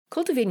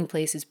Cultivating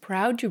Place is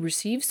proud to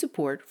receive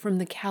support from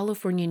the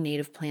California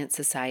Native Plant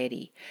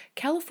Society.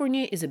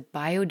 California is a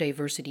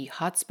biodiversity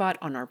hotspot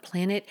on our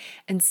planet,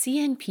 and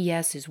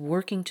CNPS is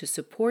working to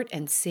support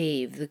and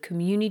save the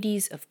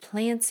communities of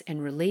plants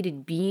and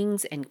related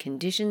beings and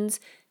conditions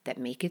that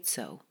make it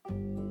so.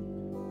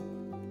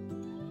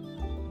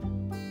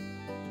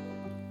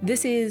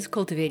 This is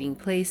Cultivating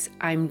Place.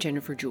 I'm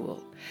Jennifer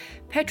Jewell.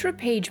 Petra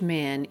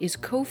Page-Mann is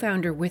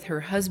co-founder with her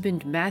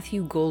husband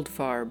Matthew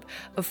Goldfarb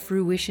of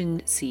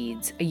Fruition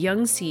Seeds, a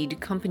young seed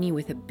company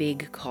with a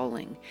big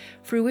calling.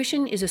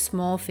 Fruition is a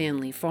small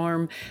family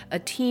farm, a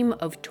team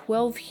of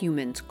 12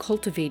 humans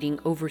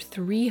cultivating over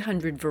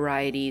 300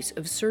 varieties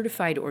of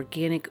certified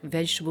organic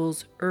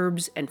vegetables,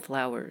 herbs, and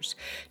flowers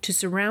to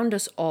surround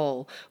us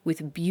all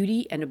with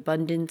beauty and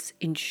abundance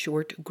in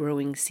short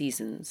growing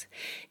seasons.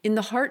 In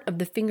the heart of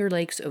the Finger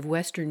Lakes of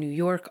western New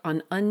York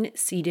on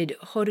unceded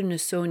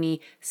Haudenosaunee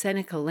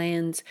Seneca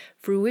lands,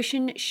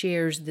 Fruition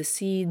shares the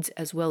seeds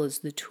as well as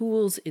the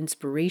tools,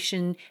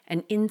 inspiration,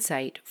 and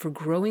insight for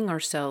growing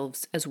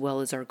ourselves as well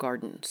as our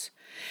gardens.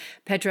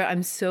 Petra,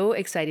 I'm so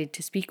excited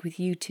to speak with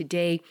you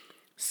today,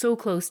 so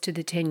close to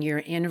the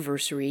 10-year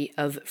anniversary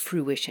of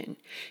Fruition.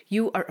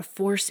 You are a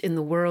force in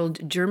the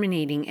world,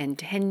 germinating and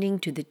tending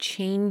to the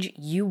change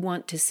you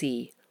want to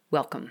see.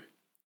 Welcome.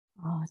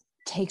 Oh,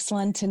 takes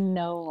one to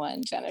know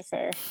one,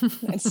 Jennifer.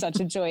 It's such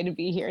a joy to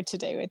be here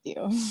today with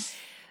you.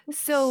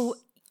 So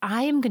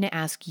I am going to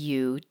ask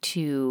you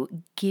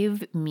to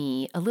give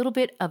me a little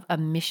bit of a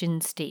mission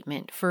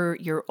statement for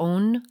your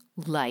own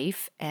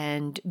life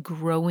and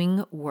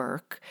growing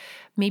work,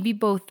 maybe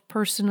both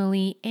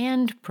personally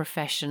and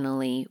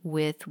professionally,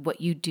 with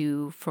what you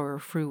do for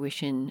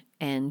Fruition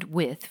and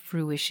with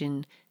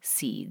Fruition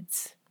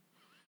Seeds.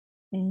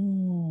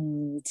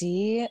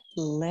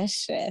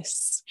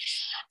 Delicious.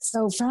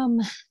 So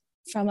from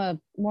a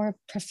more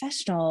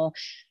professional,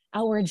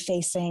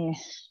 outward-facing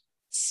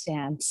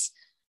stance,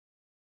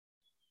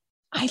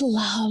 I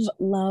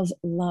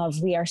love.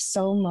 We are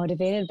so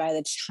motivated by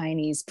the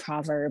Chinese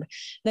proverb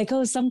that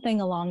goes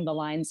something along the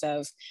lines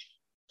of,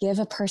 give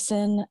a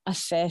person a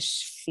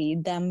fish,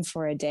 feed them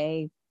for a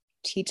day,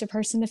 teach a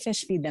person to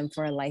fish, feed them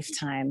for a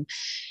lifetime.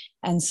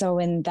 And so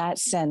in that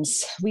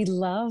sense, we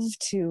love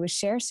to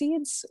share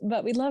seeds,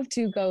 but we love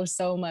to go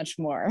so much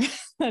more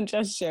than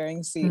just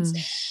sharing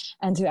seeds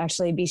and to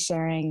actually be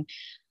sharing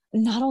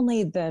not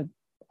only the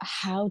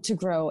how to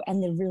grow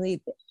and the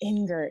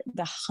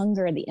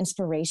hunger, the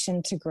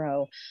inspiration to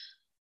grow,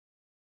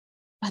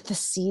 but the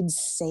seeds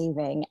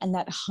saving and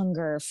that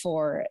hunger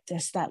for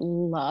that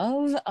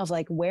love of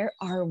like, where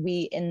are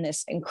we in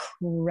this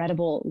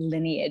incredible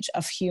lineage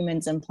of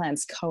humans and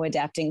plants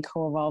co-adapting,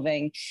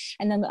 co-evolving,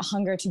 and then the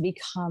hunger to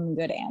become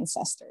good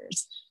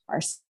ancestors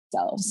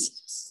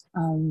ourselves.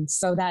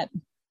 So that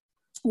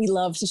we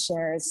love to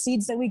share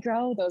seeds that we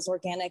grow, those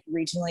organic,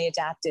 regionally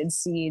adapted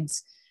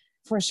seeds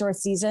for short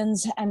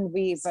seasons.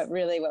 But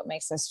really what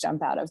makes us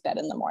jump out of bed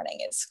in the morning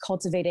is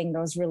cultivating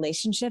those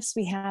relationships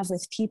we have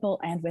with people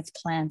and with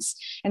plants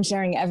and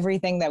sharing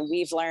everything that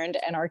we've learned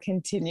and are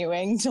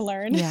continuing to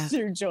learn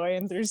through joy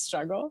and through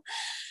struggle.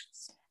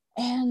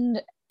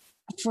 And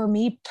for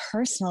me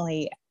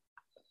personally,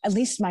 at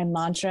least my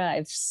mantra, I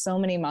have so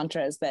many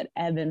mantras that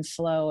ebb and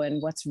flow.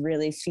 And what's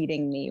really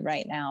feeding me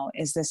right now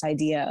is this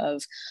idea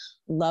of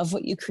love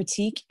what you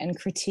critique and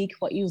critique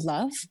what you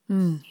love.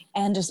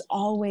 And just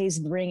always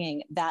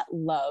bringing that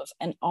love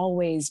and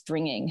always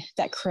bringing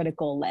that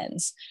critical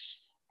lens.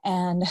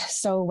 And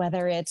so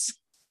whether it's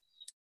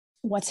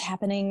what's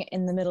happening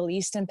in the Middle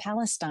East and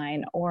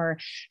Palestine, or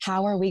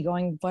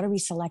what are we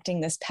selecting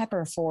this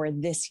pepper for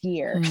this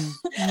year?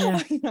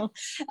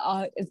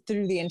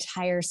 Through the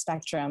entire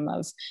spectrum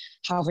of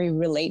how we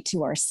relate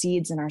to our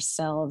seeds and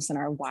ourselves and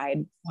our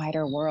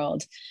wider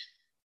world.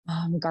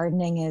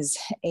 Gardening is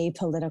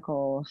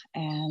apolitical,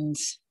 and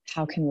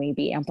how can we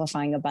be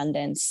amplifying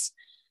abundance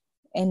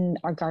in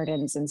our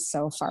gardens and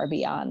so far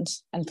beyond,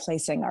 and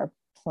placing our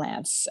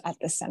plants at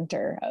the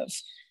center of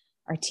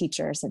our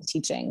teachers and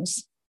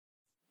teachings.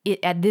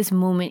 At this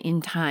moment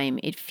in time,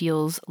 it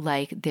feels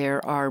like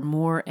there are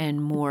more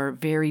and more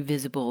very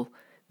visible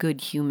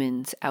good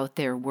humans out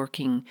there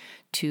working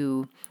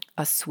to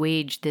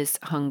assuage this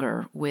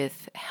hunger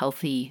with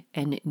healthy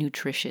and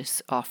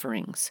nutritious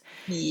offerings.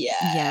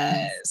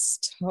 Yes,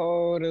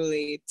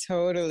 totally.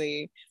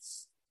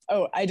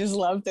 Oh, I just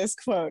love this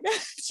quote.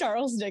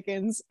 Charles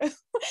Dickens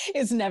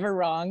is never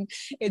wrong.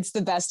 It's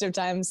the best of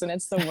times and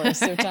it's the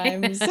worst of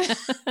times.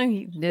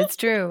 It's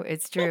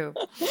true.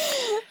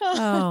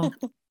 Oh,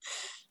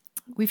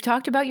 we've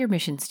talked about your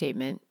mission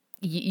statement.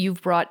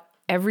 You've brought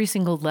every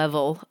single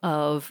level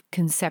of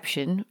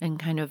conception and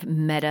kind of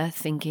meta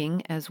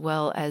thinking as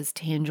well as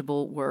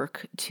tangible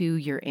work to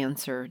your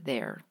answer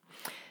there.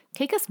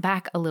 Take us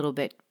back a little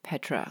bit,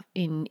 Petra,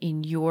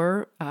 in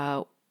your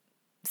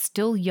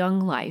still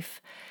young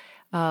life.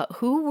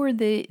 Who were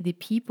the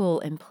people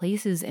and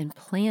places and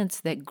plants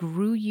that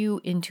grew you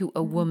into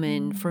a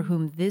woman for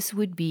whom this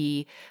would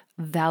be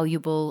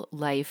valuable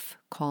life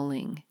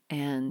calling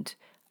and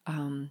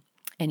an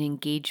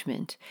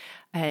engagement?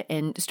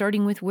 and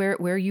starting with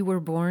where you were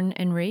born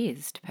and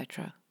raised,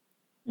 Petra.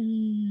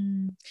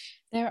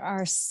 There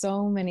are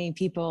so many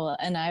people,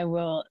 and I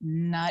will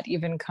not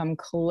even come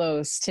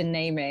close to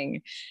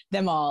naming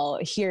them all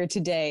here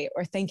today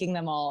or thanking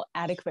them all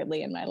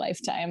adequately in my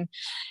lifetime.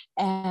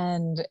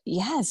 And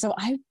yeah, so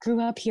I grew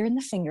up here in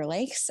the Finger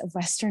Lakes of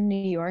Western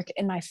New York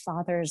in my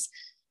father's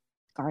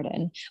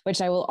garden,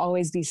 which I will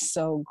always be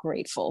so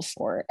grateful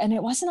for. And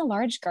it wasn't a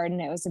large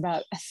garden. It was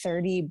about a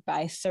 30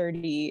 by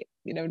 30,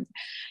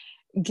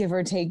 give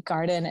or take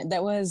garden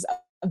that was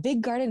a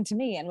big garden to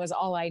me and was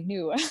all I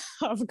knew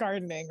of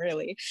gardening,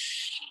 really.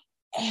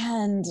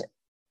 And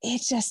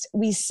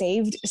we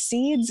saved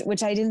seeds,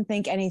 which I didn't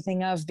think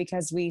anything of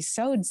because we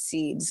sowed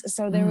seeds.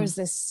 So there was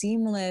this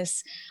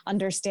seamless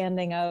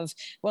understanding of,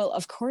 well,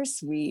 of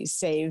course we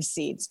save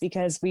seeds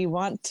because we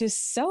want to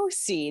sow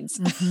seeds.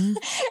 Mm-hmm.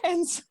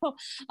 And so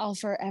I'll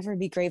forever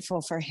be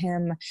grateful for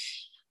him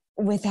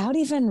without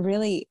even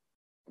really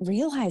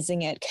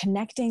realizing it,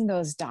 connecting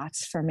those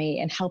dots for me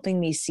and helping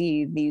me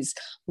see these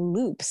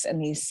loops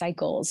and these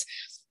cycles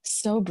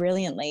so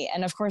brilliantly.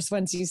 And of course,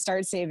 once you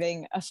start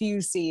saving a few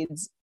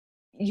seeds,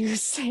 you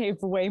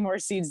save way more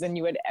seeds than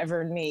you would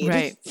ever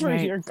need for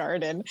your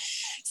garden.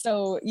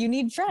 So you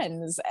need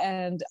friends,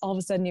 and all of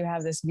a sudden you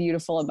have this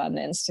beautiful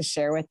abundance to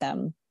share with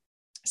them.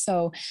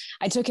 So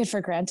I took it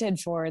for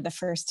granted for the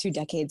first 2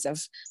 decades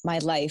of my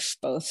life,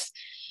 both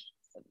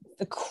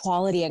the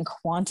quality and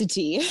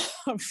quantity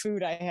of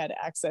food I had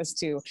access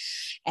to,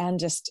 and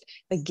just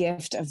the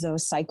gift of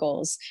those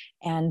cycles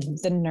and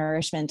the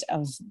nourishment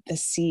of the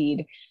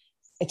seed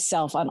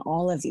itself on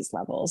all of these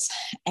levels.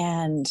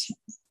 And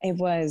it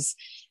was,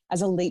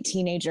 as a late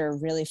teenager,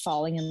 really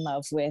falling in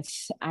love with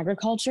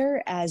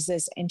agriculture as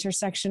this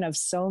intersection of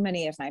so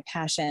many of my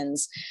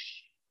passions.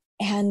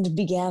 And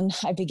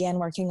I began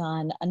working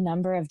on a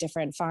number of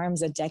different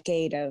farms, a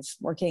decade of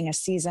working a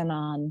season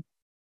on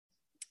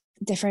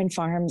different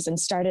farms, and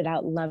started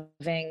out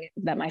loving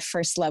that my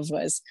first love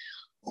was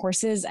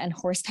horses and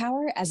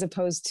horsepower as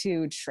opposed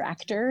to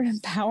tractor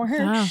power.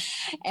 Oh.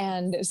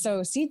 And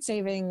so seed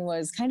saving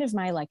was kind of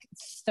my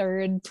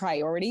third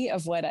priority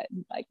of what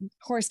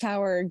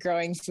horsepower,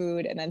 growing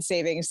food, and then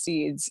saving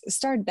seeds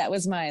started. That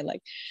was my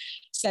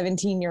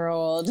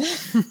 17-year-old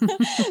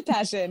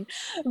passion,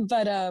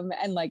 but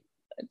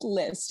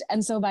list.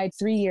 And so by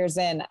 3 years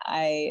in,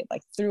 I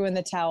threw in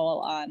the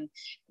towel on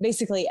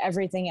basically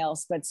everything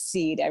else but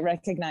seed. I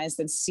recognized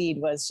that seed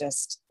was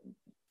just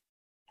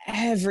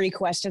every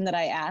question that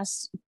I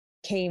asked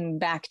came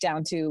back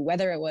down to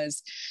whether it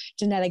was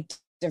genetic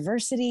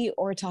diversity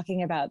or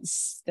talking about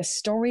the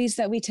stories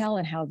that we tell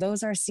and how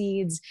those are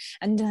seeds.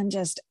 And then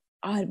just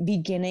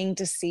beginning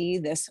to see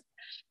this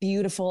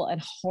beautiful and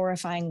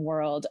horrifying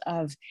world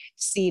of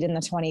seed in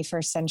the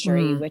 21st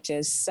century, which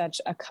is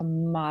such a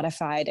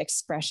commodified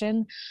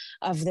expression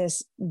of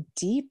this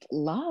deep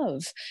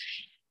love,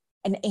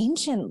 an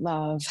ancient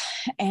love.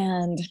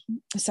 And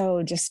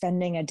so just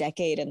spending a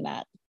decade in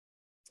that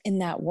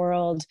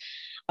world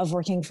of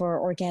working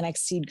for organic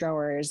seed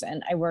growers.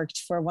 And I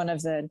worked for one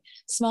of the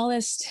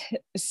smallest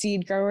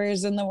seed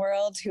growers in the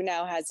world, who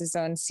now has his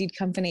own seed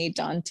company,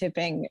 Don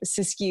Tipping,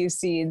 Siskiyou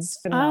Seeds,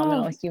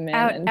 phenomenal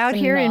human. Out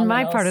here in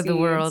my part of the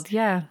world.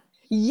 Yeah.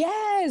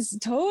 Yes,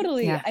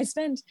 totally. Yeah. I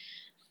spent,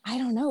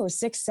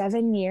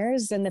 6-7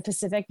 years in the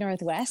Pacific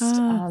Northwest.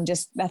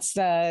 That's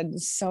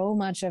so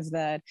much of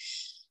the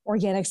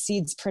organic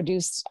seeds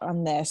produced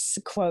on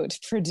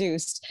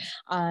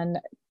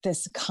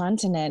this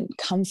continent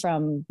come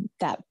from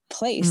that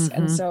place.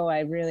 Mm-hmm. And so I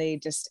really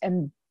just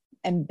am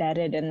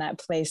embedded in that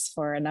place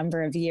for a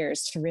number of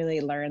years to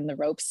really learn the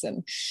ropes.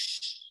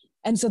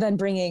 And so then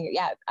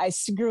I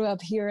grew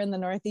up here in the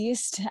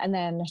Northeast and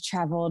then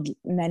traveled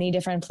many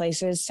different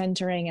places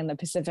centering in the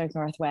Pacific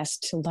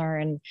Northwest to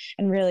learn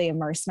and really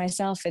immerse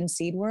myself in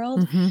seed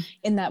world,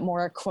 in that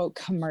more quote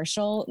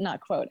commercial, not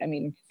quote,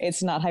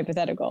 it's not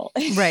hypothetical.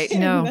 Right.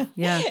 No.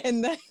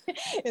 In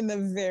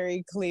the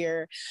very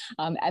clear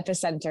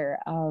epicenter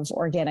of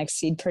organic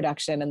seed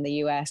production in the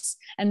US.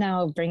 And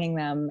now bringing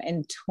them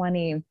in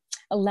 2011,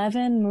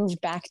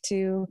 moved back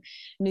to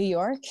New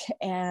York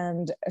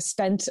and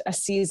spent a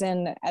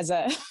season as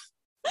a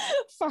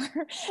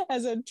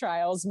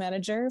trials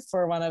manager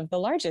for one of the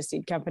largest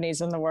seed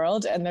companies in the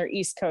world and their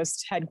East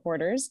US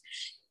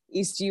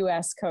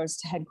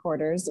Coast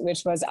headquarters,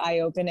 which was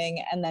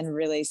eye-opening. And then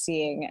really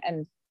seeing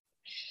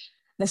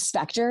the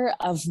specter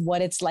of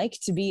what it's like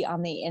to be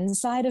on the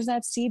inside of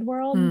that seed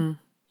world,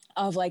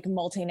 of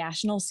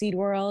multinational seed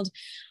world.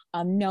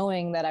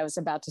 Knowing that I was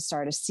about to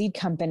start a seed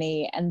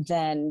company and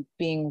then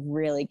being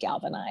really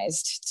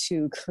galvanized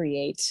to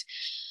create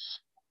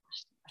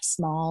a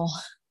small,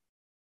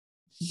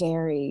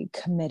 very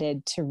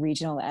committed to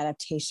regional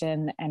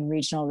adaptation and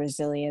regional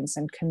resilience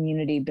and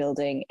community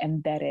building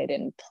embedded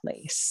in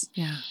place.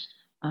 Yeah.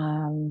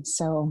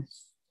 So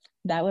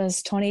that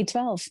was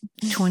 2012.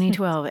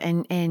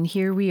 2012. And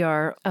here we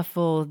are a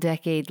full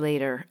decade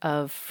later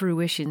of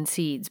Fruition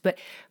Seeds. But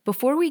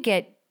before we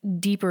get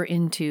deeper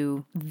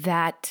into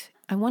that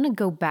I want to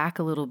go back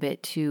a little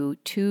bit to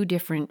two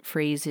different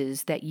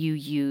phrases that you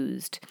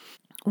used.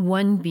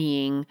 One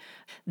being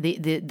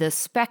the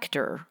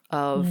specter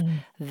of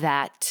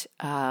that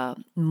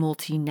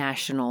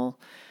multinational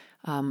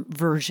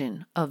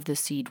version of the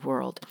seed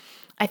world.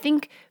 I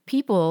think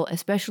people,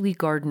 especially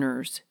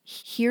gardeners,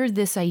 hear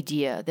this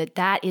idea that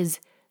that is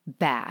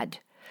bad,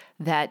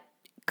 that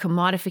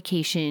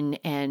commodification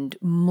and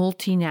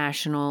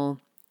multinational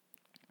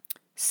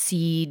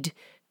seed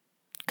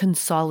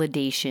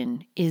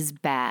consolidation is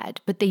bad,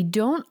 but they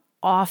don't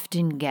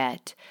often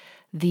get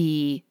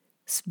the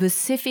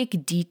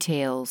specific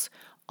details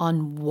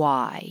on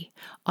why,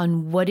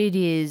 on what it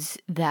is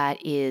that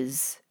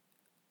is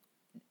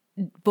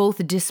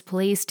both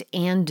displaced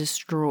and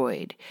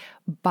destroyed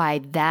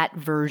by that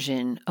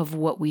version of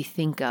what we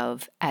think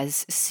of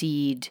as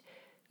seed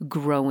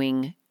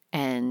growing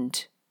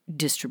and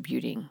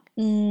distributing.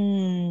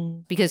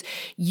 Because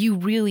you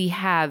really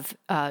have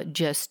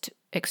just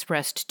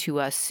expressed to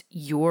us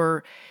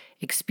your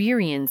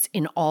experience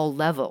in all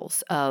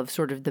levels of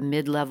sort of the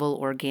mid-level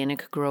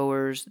organic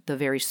growers, the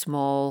very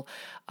small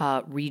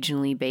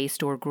regionally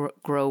based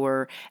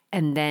grower,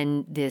 and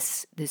then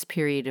this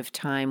period of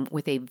time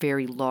with a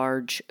very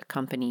large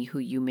company who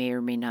you may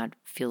or may not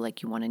feel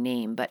like you want to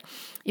name. But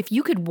if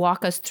you could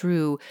walk us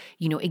through,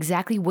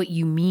 exactly what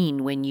you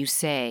mean when you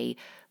say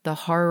the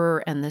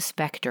horror and the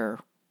specter,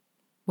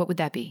 what would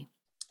that be?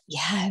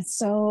 Yeah,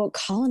 so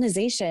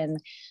colonization.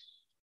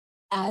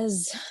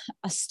 As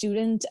a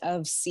student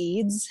of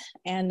seeds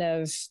and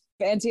of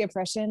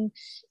anti-oppression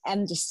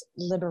and just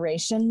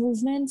liberation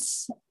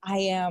movements, I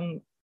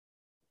am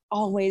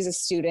always a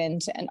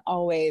student, and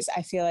always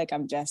I feel like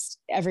I'm just,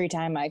 every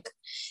time I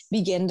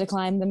begin to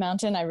climb the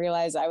mountain, I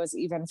realize I was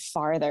even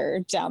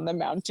farther down the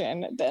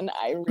mountain than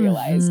I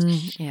realized.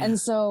 Yeah. And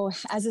so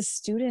as a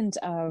student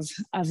of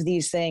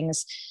these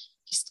things,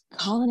 just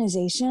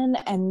colonization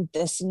and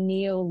this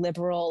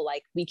neoliberal,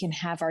 like we can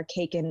have our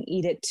cake and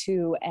eat it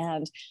too,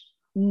 and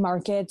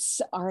markets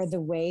are the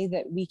way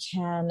that we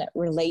can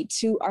relate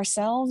to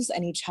ourselves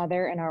and each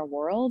other in our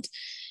world,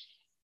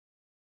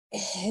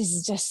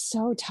 is just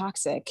so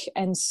toxic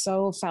and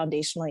so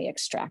foundationally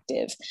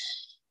extractive.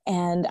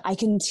 And I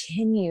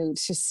continue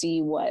to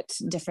see what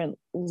different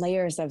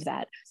layers of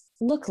that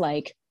look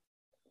like.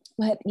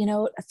 But,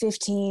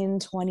 15,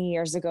 20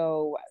 years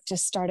ago,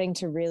 just starting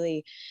to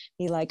really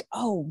be like,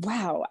 oh,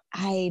 wow,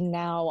 I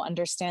now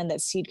understand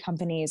that seed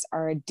companies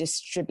are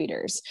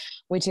distributors,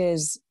 which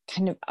is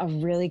kind of a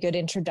really good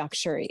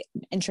introductory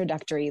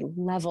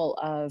level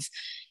of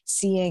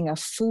seeing a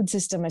food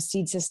system, a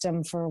seed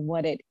system for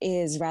what it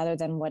is rather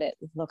than what it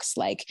looks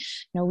like.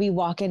 We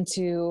walk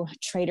into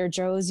Trader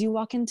Joe's, you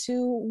walk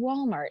into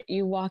Walmart,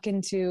 you walk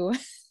into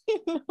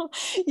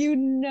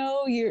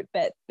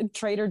that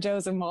Trader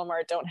Joe's and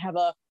Walmart don't have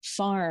a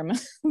farm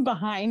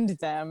behind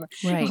them,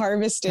 right,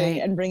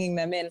 harvesting and bringing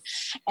them in.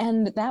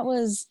 And that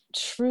was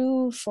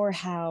true for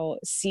how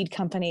seed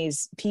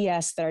companies,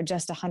 PS, that are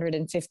just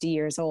 150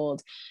 years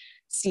old,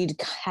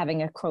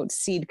 having a quote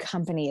seed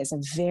company is a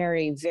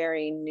very,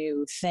 very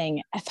new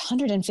thing.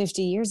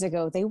 150 years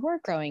ago, they were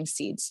growing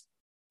seeds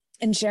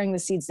and sharing the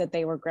seeds that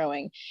they were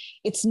growing.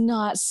 It's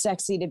not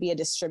sexy to be a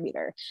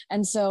distributor.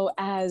 And so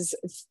as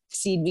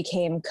seed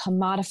became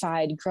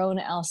commodified, grown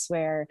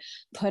elsewhere,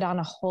 put on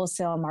a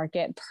wholesale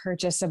market,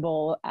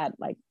 purchasable at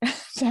like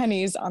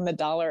pennies on the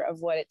dollar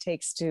of what it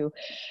takes to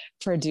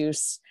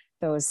produce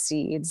those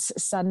seeds,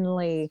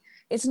 suddenly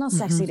it's not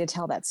sexy to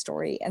tell that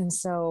story. And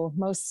so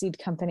most seed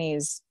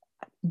companies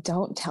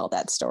don't tell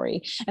that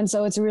story. And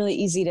so it's really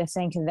easy to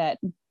think that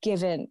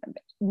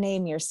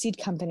name your seed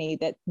company,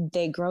 that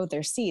they grow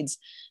their seeds.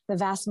 The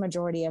vast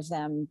majority of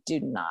them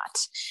do not.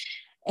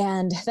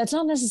 And that's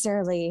not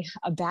necessarily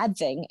a bad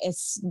thing.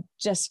 It's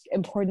just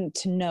important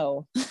to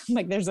know,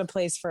 like there's a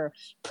place for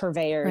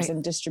purveyors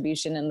and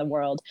distribution in the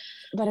world.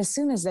 But as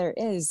soon as there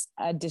is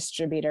a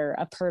distributor,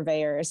 a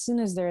purveyor, as soon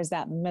as there is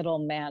that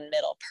middle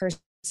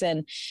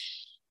person,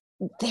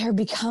 there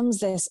becomes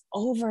this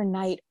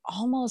overnight,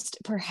 almost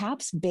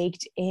perhaps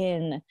baked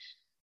in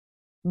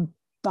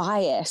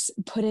bias,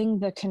 putting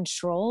the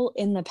control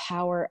in the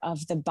power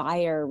of the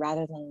buyer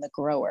rather than the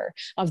grower,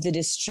 of the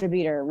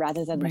distributor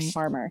rather than the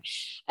farmer.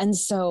 And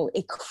so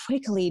it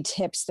quickly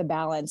tips the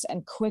balance,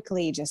 and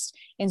quickly, just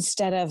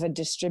instead of a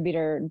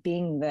distributor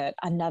being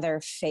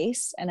another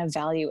face and a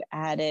value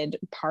added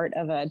part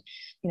of a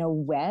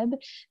web,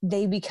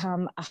 they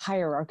become a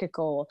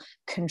hierarchical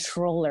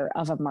controller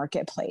of a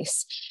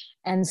marketplace.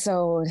 And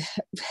so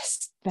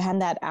span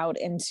that out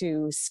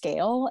into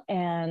scale,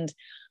 and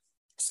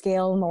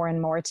scale more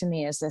and more to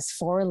me is this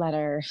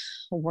 4-letter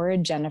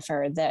word,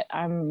 Jennifer, that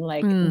I'm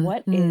like,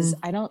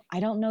 I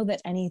don't know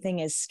that anything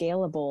is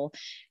scalable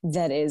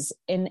that is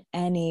in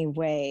any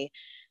way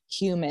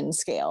human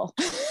scale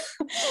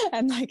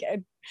and like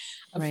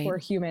for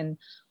human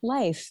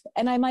life.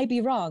 And I might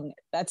be wrong.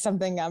 That's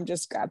something I'm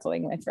just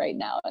grappling with right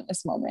now at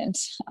this moment.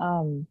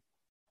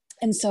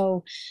 And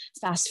so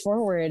fast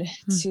forward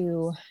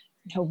to,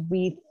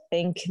 we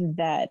think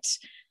that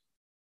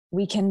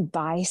we can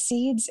buy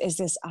seeds is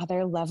this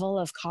other level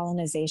of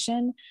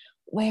colonization,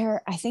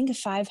 where I think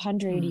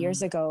 500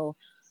 years ago,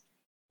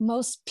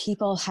 most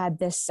people had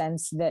this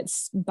sense that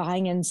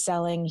buying and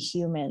selling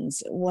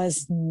humans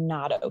was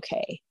not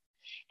okay.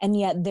 And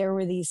yet there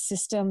were these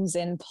systems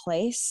in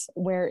place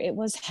where it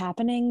was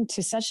happening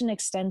to such an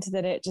extent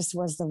that it just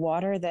was the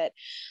water that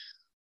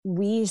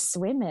we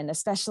swim in,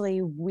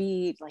 especially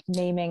we, like,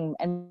 naming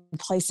and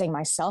placing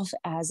myself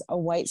as a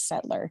white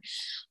settler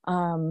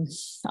on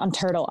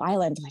Turtle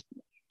Island. Like,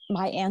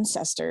 my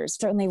ancestors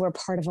certainly were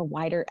part of a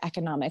wider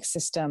economic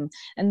system,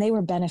 and they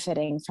were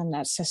benefiting from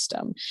that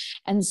system.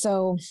 And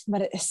so,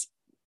 but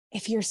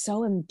if you're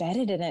so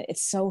embedded in it,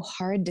 it's so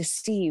hard to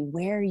see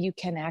where you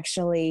can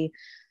actually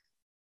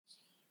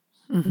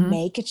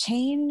make a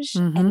change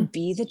and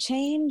be the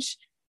change.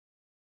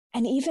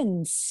 And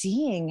even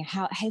seeing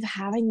how,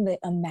 having the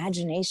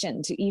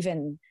imagination to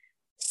even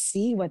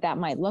see what that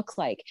might look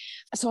like.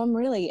 So I'm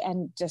really,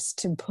 and just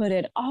to put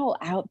it all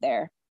out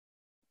there,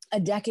 a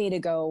decade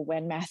ago,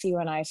 when Matthew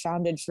and I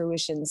founded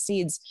Fruition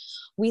Seeds,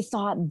 we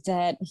thought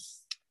that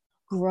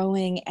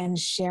growing and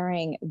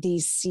sharing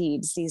these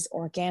seeds, these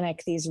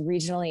organic, these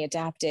regionally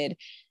adapted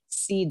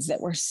seeds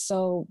that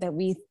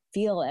we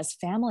feel as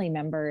family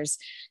members,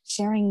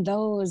 sharing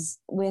those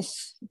with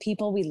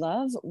people we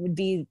love would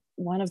be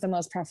one of the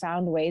most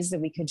profound ways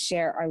that we could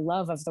share our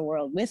love of the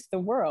world with the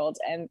world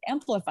and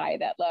amplify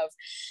that love.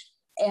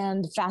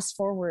 And fast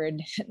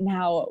forward,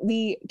 now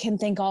we can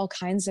think all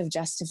kinds of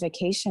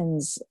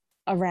justifications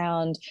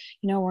around,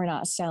 we're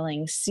not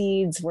selling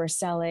seeds, we're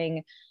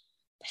selling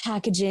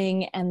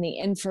packaging and the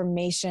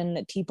information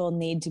that people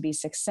need to be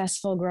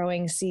successful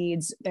growing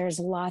seeds. There's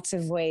lots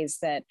of ways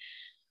that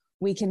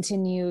we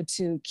continue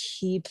to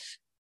keep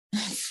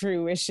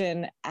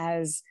Fruition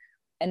as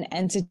an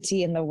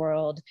entity in the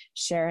world,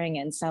 sharing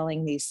and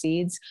selling these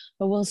seeds,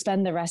 but we'll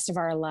spend the rest of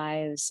our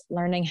lives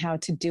learning how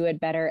to do it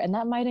better. And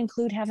that might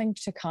include having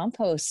to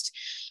compost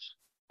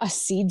a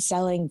seed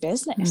selling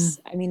business.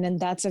 I mean, and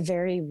that's a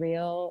very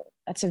real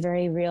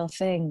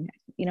thing.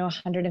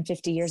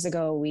 150 years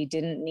ago, we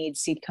didn't need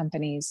seed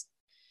companies.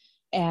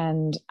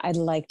 And I'd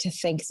like to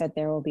think that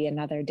there will be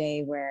another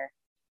day where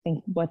I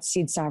think what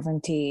seed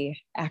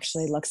sovereignty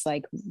actually looks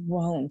like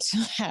won't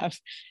have,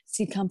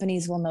 seed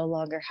companies will no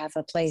longer have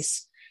a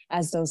place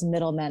as those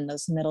middlemen,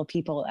 those middle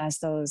people, as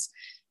those,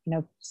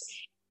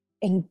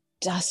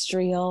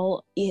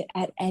 industrial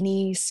at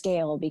any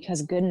scale,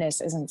 because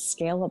goodness isn't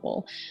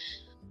scalable.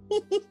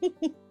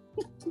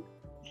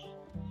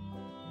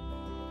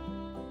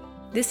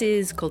 This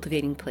is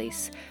Cultivating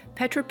Place.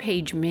 Petra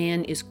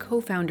Page-Mann is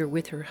co-founder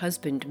with her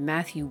husband,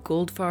 Matthew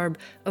Goldfarb,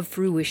 of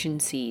Fruition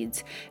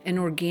Seeds, an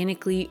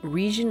organically,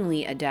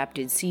 regionally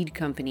adapted seed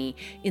company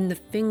in the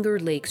Finger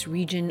Lakes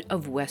region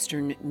of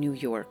Western New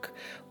York.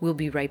 We'll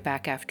be right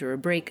back after a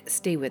break.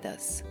 Stay with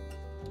us.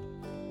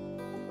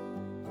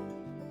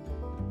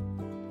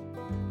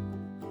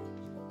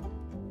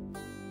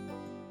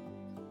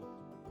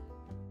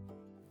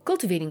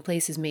 Cultivating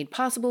Place is made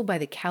possible by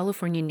the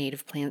California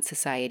Native Plant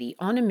Society,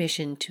 on a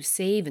mission to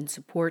save and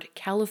support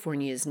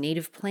California's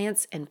native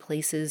plants and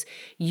places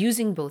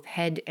using both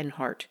head and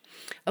heart.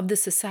 Of the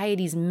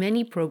Society's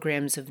many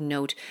programs of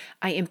note,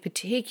 I am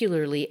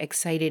particularly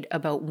excited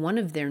about one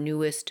of their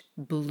newest,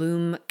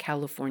 Bloom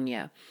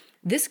California.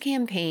 This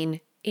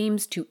campaign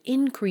aims to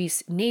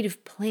increase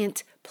native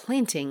plant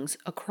plantings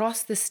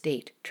across the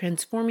state,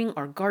 transforming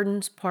our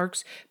gardens,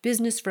 parks,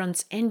 business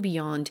fronts, and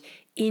beyond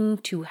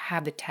into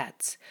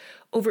habitats.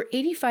 Over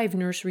 85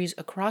 nurseries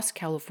across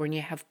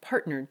California have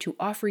partnered to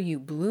offer you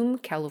Bloom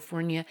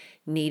California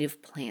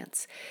native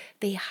plants.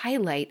 They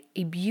highlight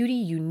a beauty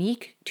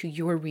unique to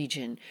your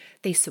region.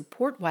 They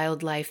support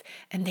wildlife,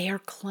 and they are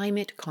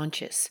climate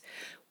conscious.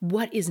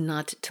 What is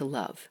not to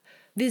love?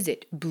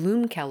 Visit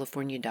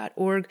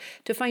bloomcalifornia.org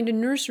to find a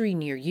nursery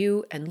near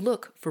you and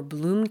look for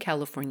Bloom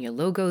California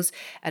logos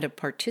at a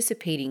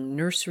participating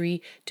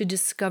nursery to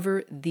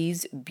discover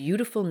these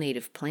beautiful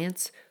native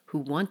plants who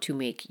want to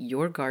make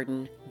your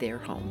garden their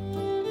home.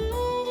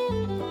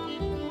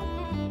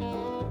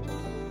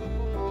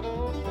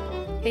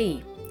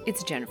 Hey,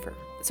 it's Jennifer.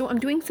 So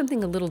I'm doing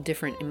something a little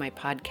different in my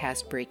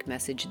podcast break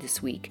message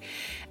this week,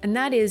 and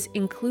that is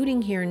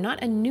including here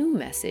not a new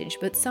message,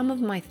 but some of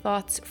my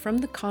thoughts from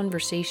the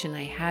conversation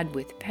I had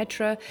with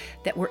Petra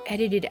that were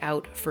edited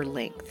out for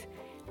length.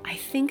 I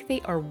think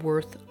they are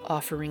worth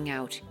offering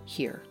out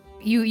here.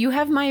 You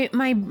have my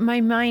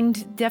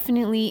mind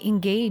definitely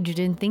engaged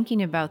in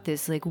thinking about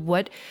this. Like,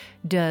 what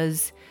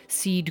does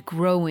seed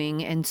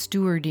growing and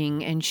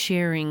stewarding and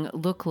sharing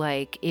look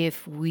like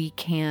if we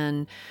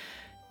can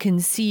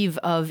conceive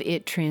of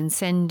it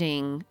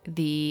transcending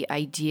the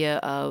idea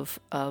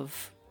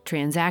of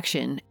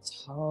transaction?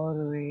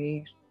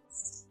 Totally.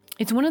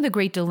 It's one of the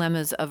great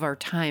dilemmas of our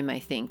time, I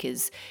think,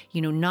 is,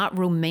 not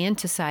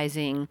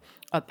romanticizing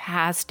a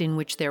past in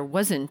which there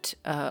wasn't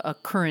a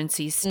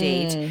currency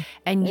state,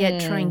 and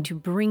yet trying to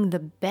bring the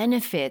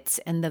benefits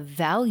and the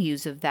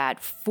values of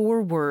that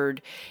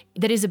forward,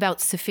 that is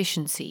about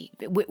sufficiency,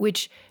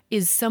 which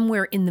is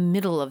somewhere in the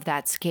middle of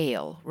that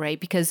scale, right?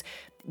 Because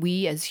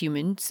we as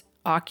humans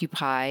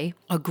occupy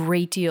a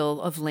great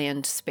deal of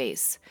land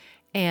space.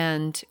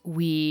 And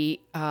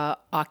we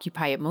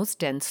occupy it most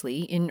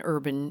densely in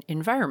urban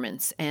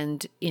environments.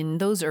 And in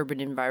those urban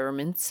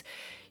environments,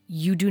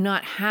 you do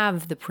not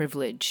have the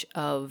privilege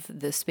of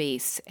the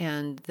space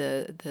and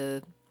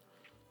the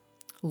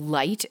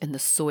light and the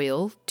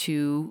soil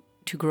to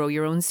grow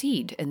your own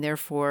seed. And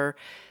therefore,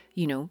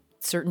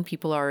 certain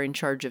people are in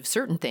charge of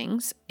certain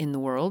things in the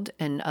world,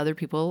 and other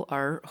people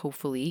are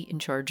hopefully in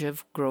charge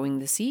of growing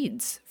the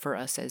seeds for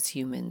us as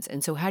humans.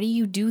 And so how do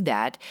you do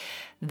that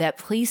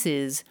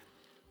places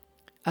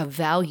a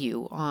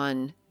value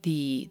on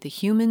the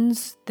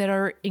humans that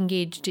are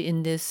engaged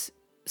in this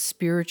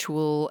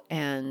spiritual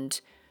and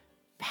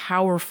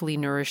powerfully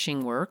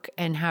nourishing work?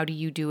 And how do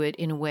you do it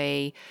in a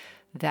way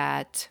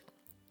that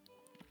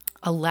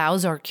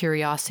allows our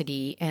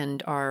curiosity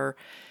and our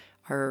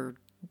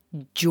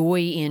joy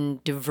in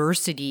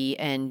diversity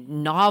and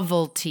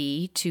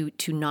novelty to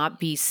not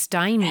be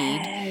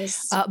stymied,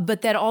 Yes.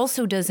 but that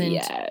also doesn't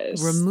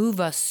Yes. remove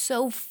us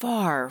so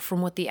far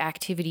from what the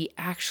activity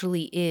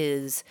actually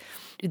is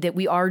that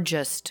we are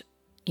just,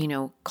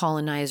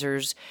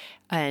 colonizers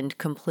and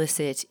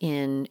complicit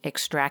in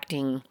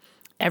extracting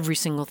every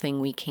single thing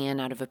we can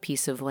out of a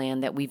piece of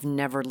land that we've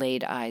never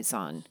laid eyes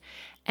on.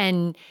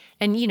 And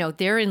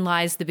therein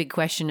lies the big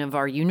question of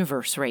our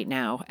universe right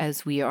now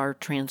as we are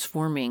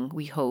transforming,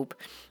 we hope,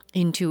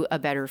 into a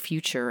better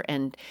future.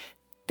 And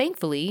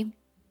thankfully,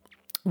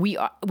 we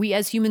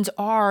as humans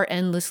are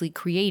endlessly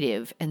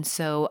creative. And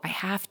so I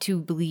have to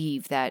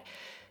believe that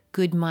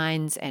good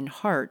minds and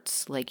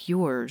hearts like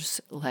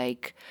yours,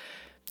 like,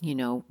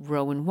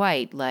 Rowan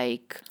White,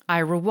 like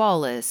Ira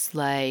Wallace,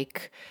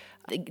 like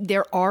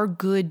there are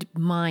good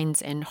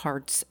minds and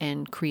hearts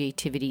and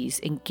creativities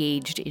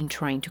engaged in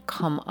trying to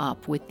come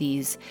up with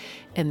these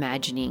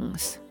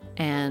imaginings.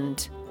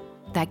 And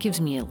that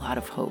gives me a lot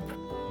of hope.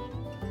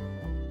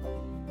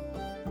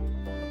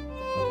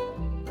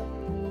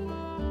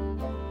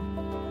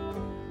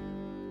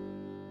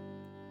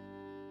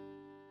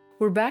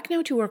 We're back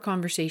now to our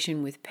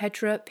conversation with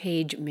Petra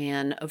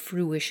Page-Mann of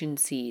Fruition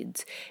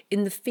Seeds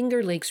in the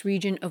Finger Lakes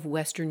region of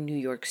western New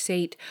York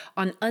State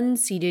on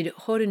unceded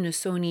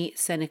Haudenosaunee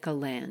Seneca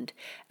land.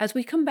 As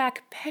we come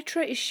back,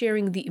 Petra is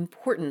sharing the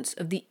importance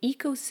of the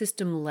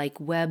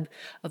ecosystem-like web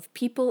of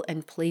people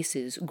and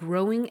places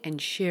growing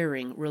and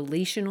sharing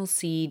relational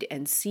seed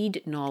and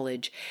seed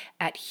knowledge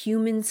at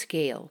human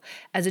scale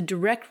as a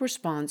direct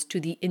response to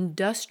the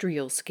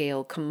industrial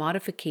scale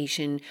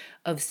commodification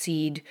of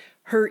seed.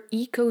 Her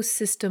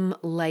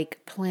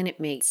ecosystem-like planet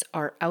mates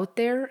are out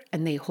there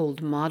and they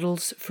hold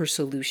models for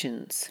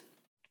solutions.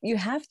 You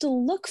have to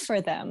look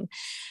for them.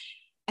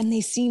 And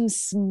they seem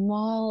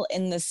small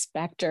in the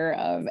specter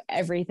of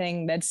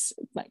everything that's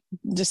like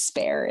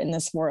despair in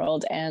this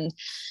world. And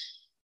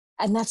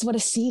that's what a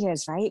seed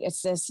is, right?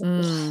 It's this,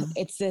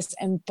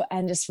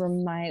 and just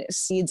remind,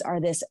 seeds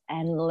are this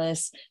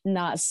endless,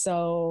 not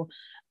so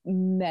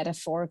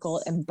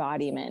metaphorical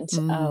embodiment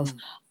of,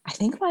 I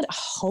think, what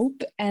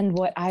hope and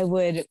what I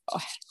would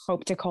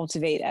hope to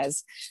cultivate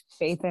as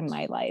faith in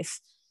my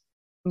life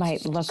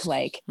might look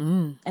like.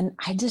 And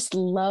I just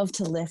love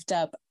to lift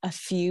up a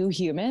few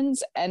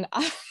humans, and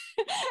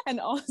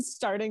all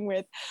starting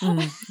with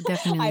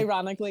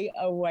ironically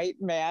a white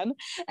man,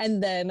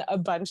 and then a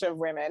bunch of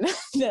women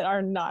that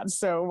are not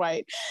so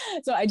white.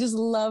 So I just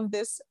love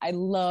this. I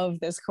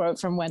love this quote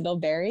from Wendell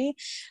Berry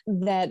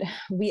that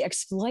we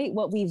exploit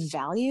what we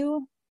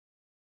value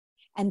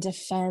and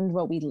defend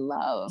what we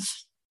love.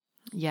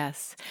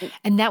 Yes.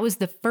 And that was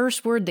the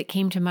first word that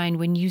came to mind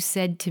when you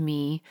said to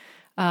me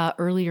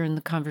earlier in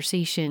the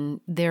conversation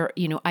there,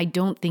 I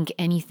don't think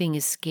anything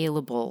is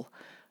scalable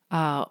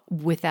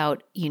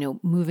without,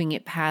 moving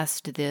it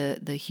past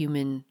the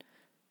human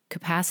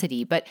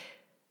capacity. But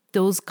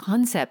those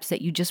concepts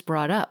that you just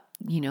brought up,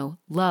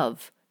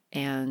 love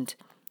and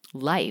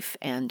life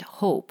and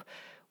hope,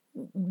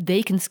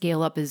 they can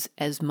scale up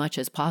as much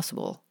as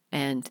possible,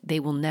 and they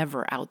will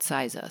never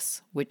outsize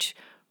us, which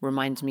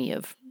reminds me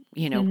of,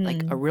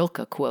 like a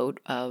Rilke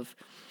quote of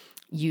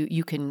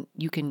you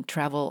can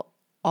travel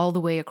all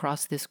the way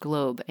across this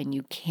globe and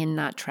you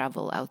cannot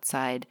travel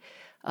outside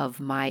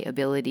of my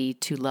ability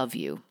to love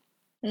you.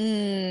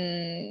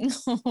 Yeah.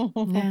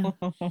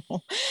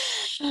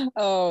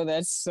 Oh,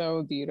 that's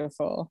so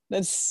beautiful.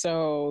 That's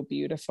so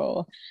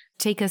beautiful.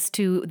 Take us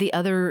to the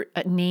other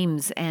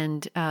names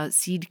and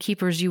seed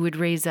keepers you would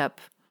raise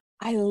up.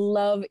 I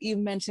love, you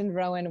mentioned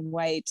Rowan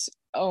White.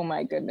 Oh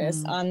my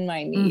goodness, on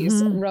my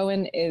knees.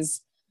 Rowan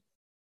is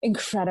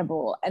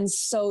incredible and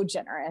so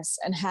generous,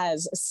 and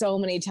has so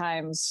many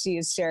times she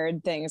has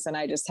shared things and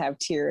I just have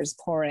tears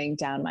pouring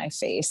down my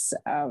face.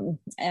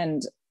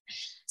 And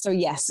so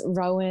yes,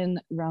 Rowan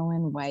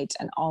White,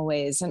 and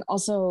always. And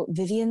also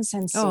Vivian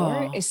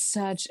Censor is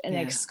such an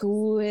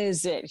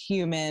exquisite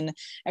human,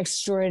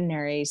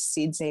 extraordinary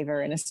seed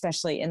saver. And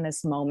especially in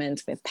this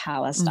moment with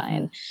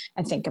Palestine,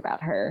 I think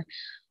about her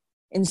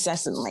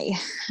incessantly.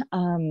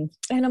 And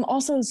I'm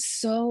also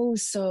so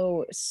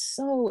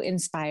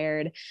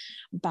inspired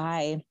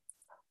by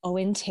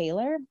Owen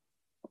Taylor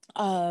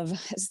of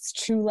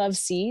True Love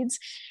Seeds,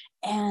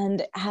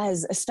 and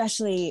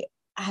especially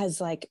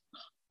as like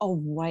a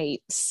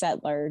white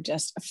settler,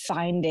 just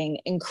finding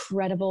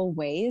incredible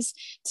ways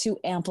to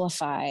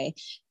amplify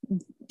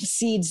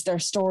seeds, their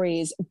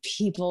stories,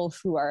 people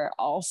who are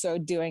also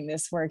doing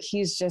this work.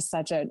 He's just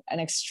such an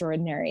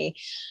extraordinary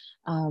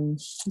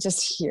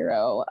just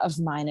hero of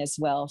mine as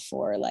well,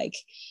 for like,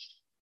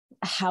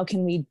 how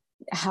can we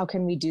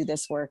do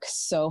this work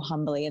so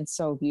humbly and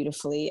so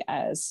beautifully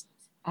as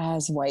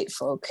white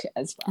folk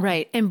as well.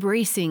 Right.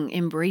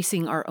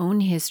 Embracing our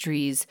own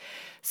histories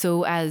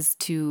so as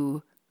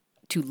to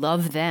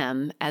love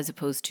them, as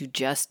opposed to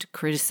just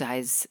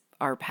criticize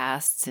our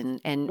pasts and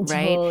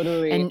right.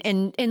 Totally.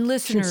 And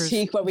listeners,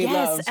 critique what we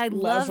yes, love. I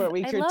love what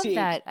we critique.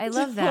 I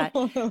love that.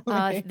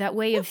 Totally. That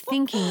way of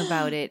thinking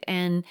about it,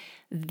 and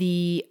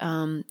the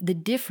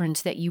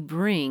difference that you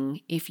bring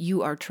if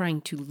you are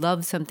trying to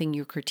love something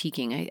you're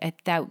critiquing.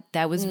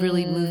 That was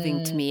really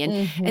moving to me.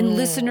 And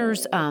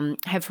listeners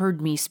have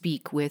heard me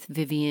speak with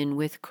Vivian,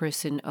 with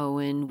Chris and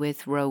Owen,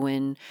 with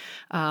Rowan,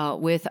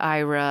 with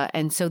Ira,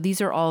 and so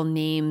these are all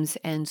names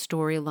and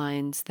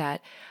storylines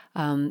that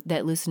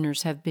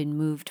listeners have been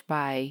moved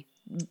by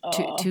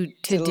to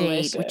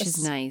date, which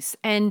is nice.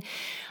 And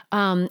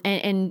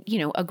you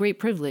know, a great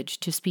privilege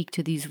to speak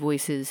to these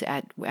voices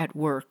at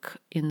work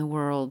in the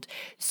world.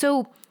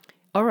 So,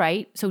 all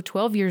right. So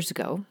 12 years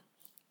ago,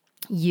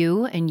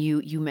 you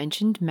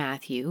mentioned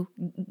Matthew.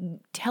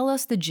 Tell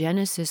us the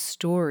genesis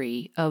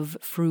story of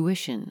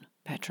Fruition,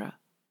 Petra.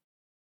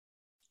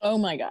 Oh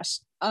my gosh.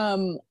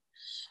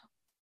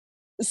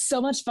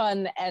 So much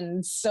fun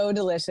and so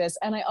delicious.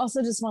 And I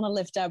also just want to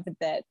lift up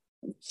that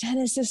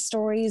Genesis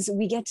stories,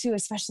 we get to,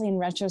 especially in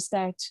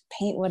retrospect,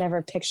 paint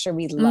whatever picture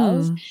we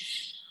love.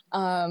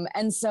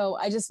 And so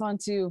I just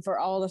want to, for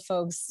all the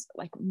folks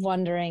like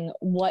wondering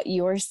what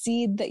your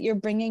seed that you're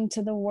bringing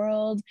to the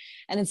world.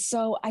 And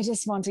I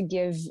just want to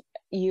give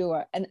you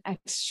an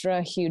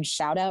extra huge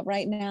shout out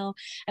right now.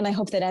 And I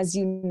hope that, as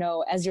you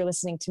know, as you're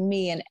listening to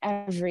me and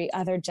every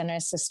other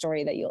Genesis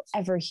story that you'll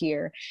ever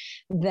hear,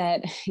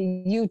 that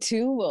you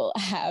too will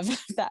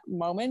have that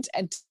moment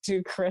and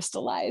to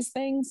crystallize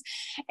things,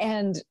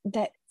 and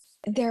that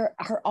there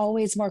are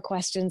always more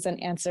questions than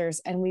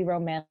answers, and we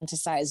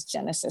romanticize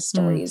Genesis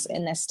stories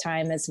in this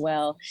time as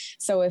well.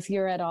 So if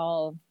you're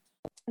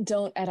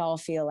don't at all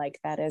feel like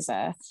that is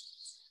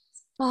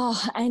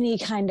any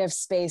kind of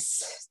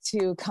space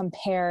to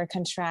compare,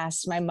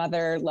 contrast. My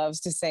mother loves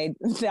to say,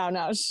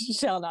 "Thou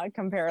shall not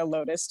compare a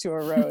lotus to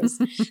a rose."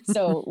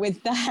 So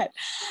with that,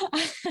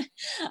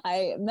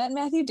 I met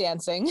Matthew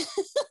dancing.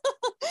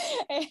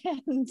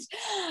 And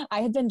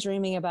I had been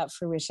dreaming about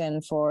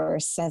Fruition for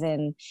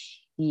 7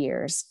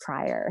 years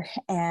prior,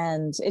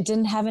 and it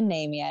didn't have a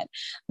name yet,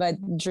 but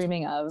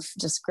dreaming of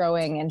just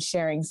growing and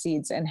sharing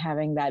seeds and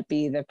having that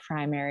be the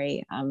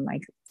primary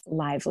like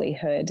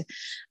livelihood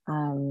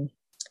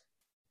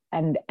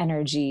and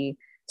energy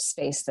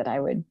space that I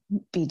would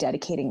be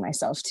dedicating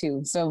myself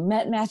to. So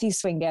met Matthew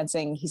swing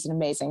dancing. He's an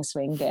amazing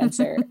swing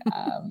dancer.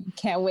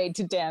 Can't wait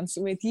to dance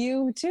with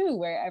you too,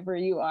 wherever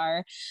you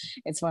are.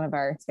 It's one of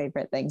our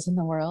favorite things in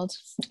the world.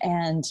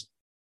 And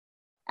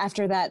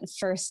after that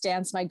first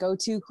dance, my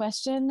go-to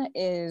question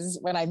is,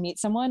 when I meet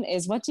someone,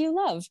 is, what do you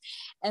love?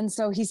 And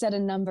so he said a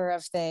number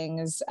of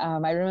things.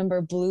 I remember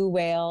blue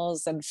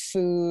whales and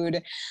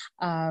food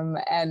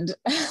and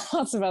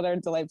lots of other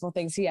delightful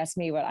things. He asked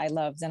me what I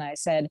loved, and I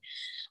said,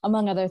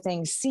 among other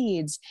things,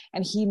 seeds.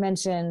 And he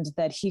mentioned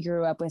that he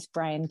grew up with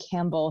Brian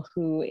Campbell,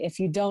 who, if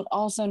you don't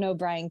also know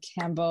Brian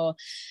Campbell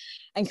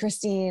and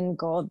Christine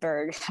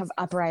Goldberg of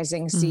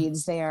Uprising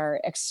Seeds, they are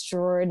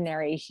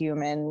extraordinary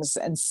humans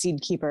and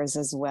seed keepers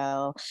as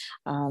well,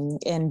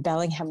 in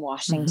Bellingham,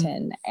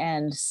 Washington.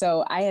 And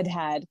so I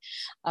had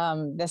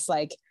this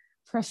like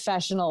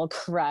professional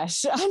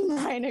crush on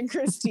Brian and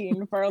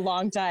Christine for a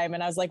long time.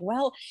 And I was like,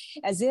 well,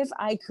 as if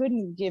I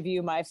couldn't give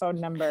you my phone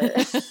number.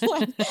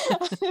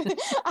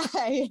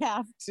 I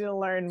have to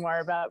learn more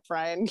about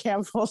Brian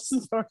Campbell's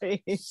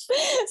stories.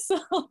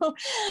 So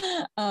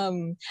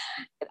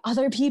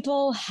other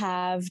people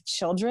have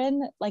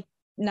children like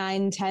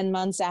 9-10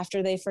 months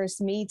after they first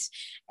meet.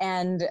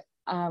 And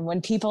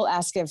when people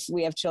ask if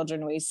we have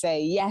children, we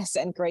say yes,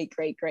 and great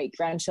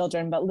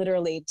grandchildren. But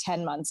literally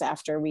 10 months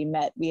after we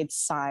met, we had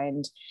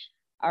signed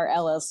our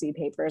LLC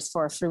papers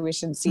for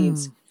Fruition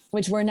Seeds,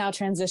 which we're now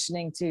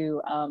transitioning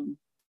to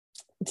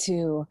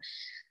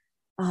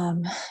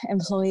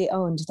employee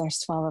owned. There's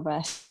 12 of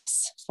us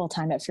full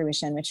time at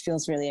Fruition, which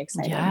feels really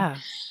exciting. Yeah.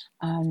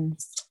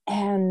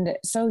 And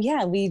so,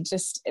 yeah, we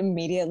just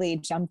immediately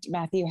jumped.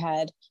 Matthew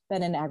had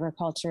been in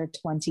agriculture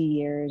 20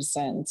 years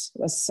and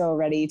was so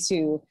ready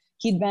to.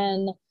 He'd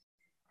been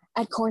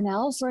at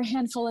Cornell for a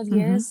handful of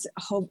years.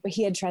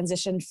 He had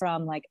transitioned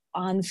from like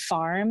on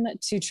farm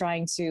to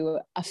trying to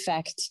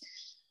affect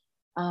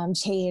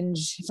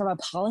change from a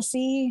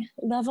policy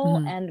level,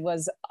 and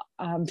was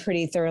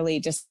pretty thoroughly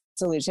just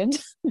disillusioned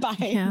by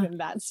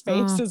that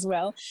space as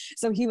well.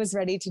 So he was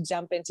ready to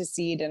jump into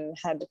seed and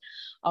had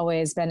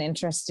always been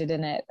interested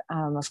in it.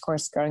 Of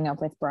course, growing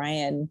up with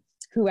Brian,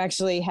 who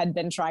actually had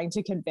been trying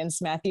to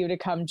convince Matthew to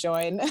come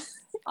join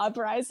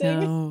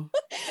Uprising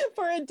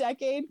for a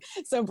decade.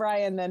 So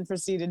Brian then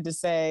proceeded to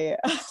say,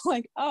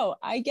 like, oh,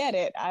 I get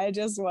it. I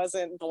just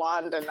wasn't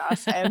blonde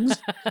enough. And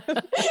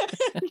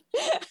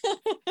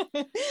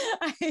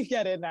I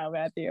get it now,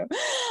 Matthew.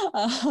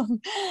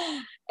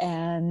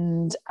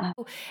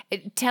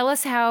 Tell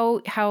us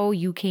how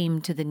you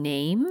came to the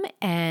name.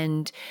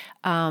 And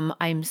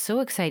I'm so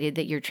excited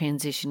that you're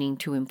transitioning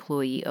to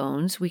employee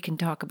owns. We can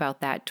talk about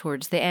that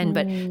towards the end,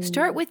 but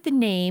start with the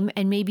name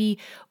and maybe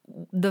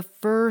the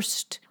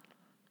first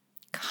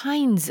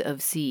kinds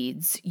of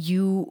seeds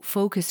you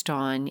focused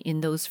on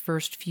in those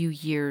first few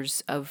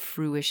years of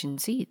Fruition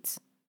Seeds.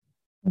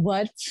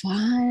 What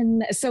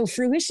fun. So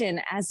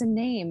Fruition as a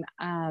name,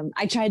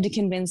 I tried to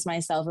convince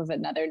myself of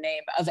another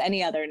name, of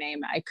any other name.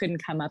 I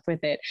couldn't come up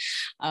with it.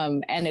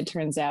 And it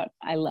turns out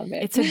I love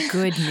it. It's a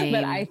good name.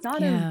 But I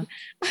thought of,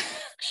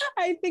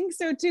 I think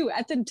so too.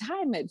 At the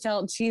time it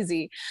felt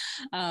cheesy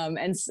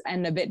and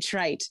a bit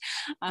trite.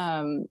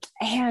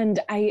 And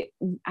I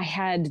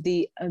had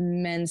the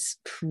immense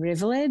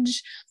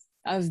privilege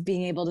of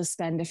being able to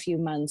spend a few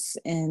months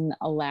in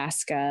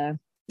Alaska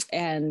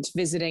and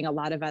visiting a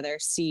lot of other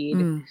seed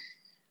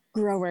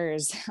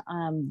growers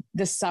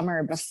the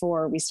summer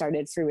before we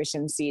started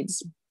Fruition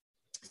Seeds.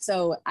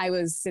 So I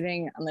was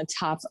sitting on the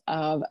top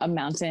of a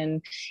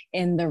mountain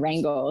in the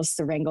Wrangell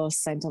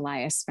St.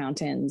 Elias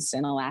Mountains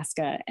in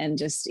Alaska, and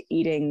just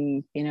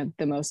eating,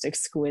 the most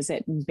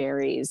exquisite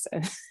berries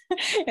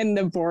in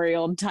the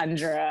boreal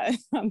tundra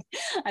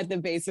at the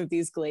base of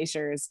these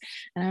glaciers.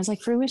 And I was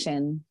like,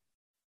 Fruition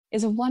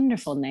is a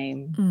wonderful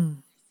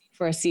name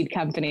for a seed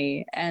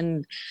company.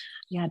 And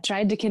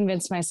tried to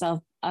convince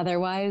myself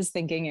otherwise,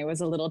 thinking it was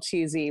a little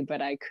cheesy,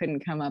 but I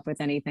couldn't come up with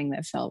anything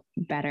that felt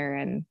better.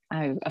 And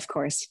I, of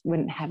course,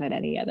 wouldn't have it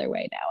any other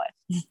way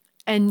now.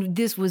 And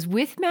this was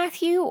with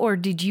Matthew, or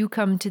did you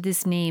come to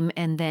this name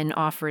and then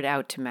offer it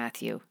out to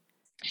Matthew?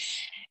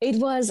 It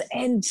was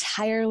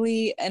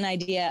entirely an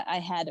idea I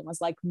had, and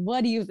was like,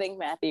 what do you think,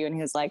 Matthew? And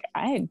he was like,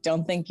 I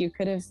don't think we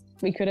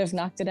could have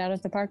knocked it out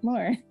at the park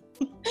more.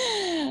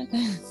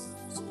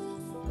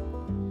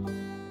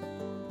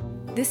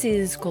 This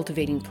is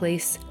Cultivating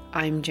Place.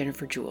 I'm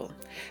Jennifer Jewell.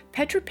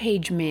 Petra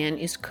Page-Mann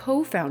is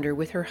co-founder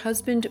with her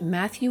husband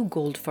Matthew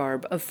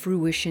Goldfarb of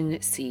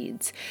Fruition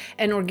Seeds,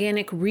 an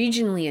organic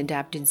regionally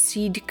adapted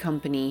seed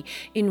company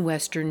in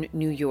Western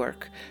New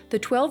York. The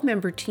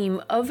 12-member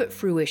team of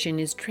Fruition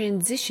is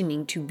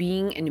transitioning to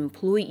being an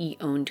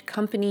employee-owned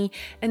company,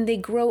 and they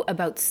grow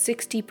about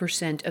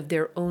 60% of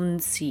their own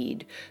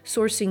seed,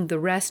 sourcing the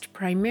rest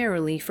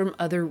primarily from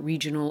other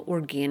regional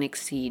organic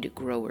seed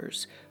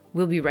growers.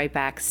 We'll be right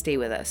back. Stay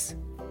with us.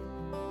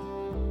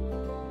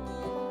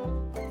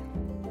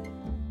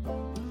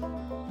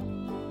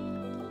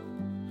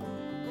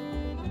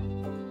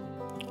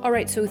 All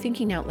right, so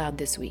thinking out loud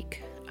this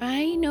week.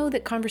 I know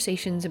that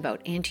conversations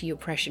about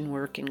anti-oppression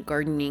work and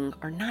gardening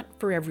are not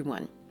for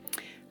everyone.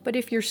 But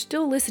if you're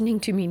still listening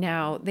to me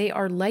now, they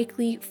are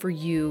likely for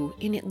you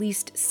in at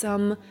least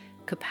some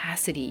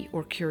capacity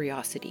or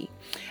curiosity.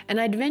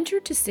 And I'd venture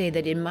to say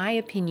that in my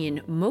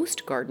opinion,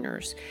 most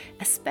gardeners,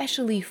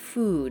 especially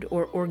food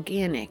or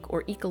organic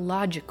or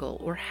ecological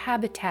or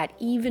habitat,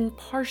 even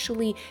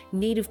partially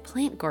native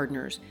plant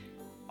gardeners,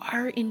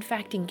 are in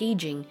fact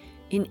engaging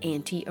in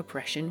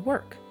anti-oppression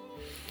work.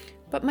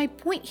 But my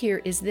point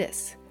here is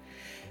this.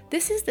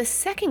 This is the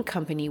second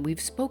company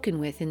we've spoken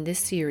with in this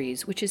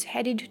series, which is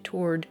headed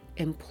toward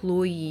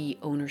employee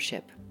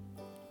ownership.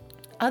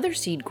 Other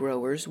seed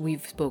growers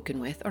we've spoken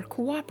with are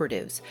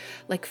cooperatives,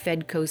 like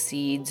Fedco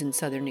Seeds and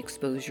Southern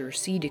Exposure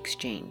Seed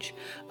Exchange.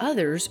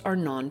 Others are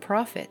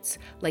nonprofits,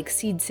 like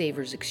Seed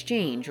Savers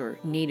Exchange or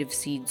Native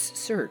Seeds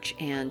Search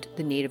and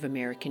the Native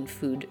American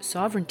Food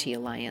Sovereignty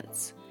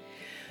Alliance.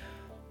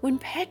 When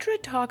Petra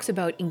talks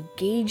about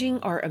engaging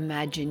our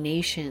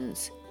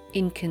imaginations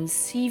in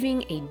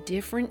conceiving a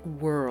different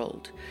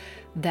world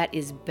that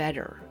is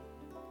better,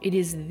 it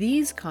is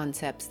these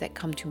concepts that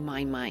come to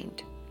my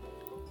mind.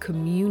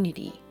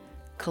 Community,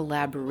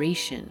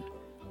 collaboration,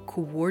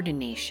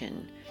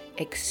 coordination,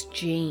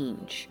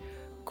 exchange,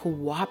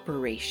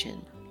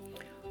 cooperation.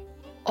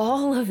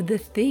 All of the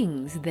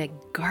things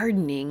that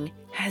gardening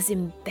has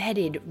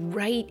embedded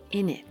right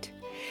in it,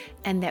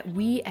 and that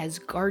we as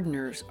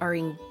gardeners are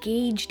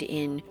engaged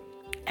in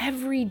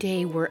every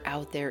day we're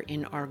out there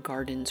in our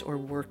gardens or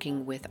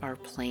working with our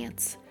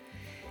plants.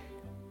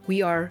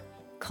 We are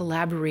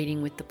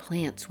collaborating with the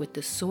plants, with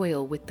the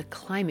soil, with the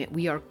climate.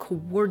 We are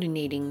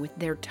coordinating with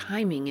their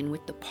timing and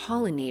with the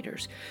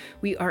pollinators.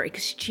 We are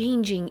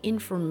exchanging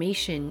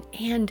information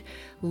and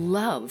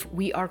love.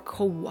 We are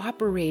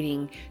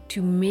cooperating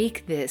to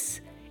make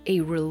this a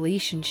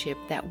relationship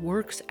that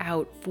works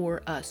out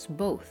for us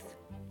both.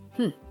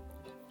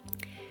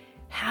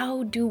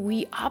 How do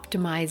we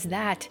optimize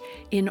that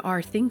in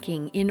our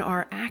thinking, in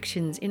our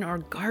actions, in our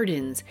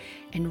gardens,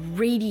 and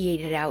radiate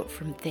it out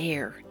from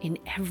there in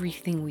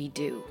everything we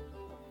do?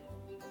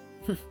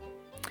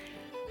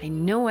 I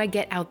know I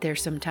get out there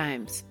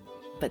sometimes,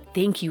 but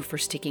thank you for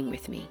sticking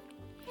with me.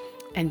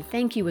 And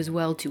thank you as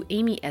well to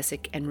Amy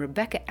Essick and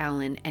Rebecca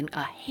Allen and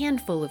a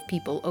handful of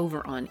people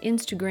over on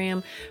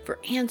Instagram for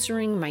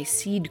answering my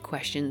seed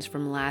questions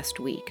from last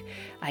week.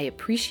 I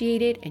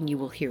appreciate it, and you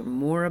will hear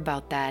more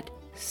about that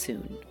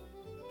soon.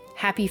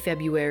 Happy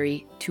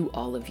February to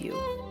all of you.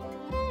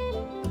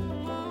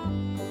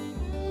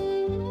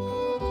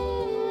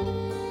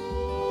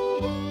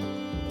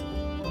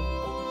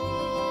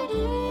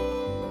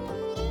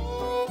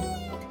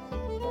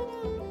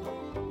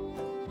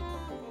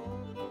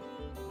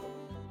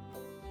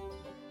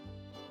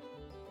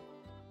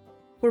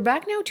 We're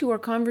back now to our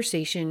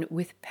conversation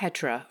with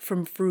Petra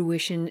from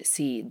Fruition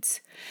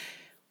Seeds.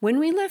 When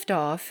we left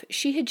off,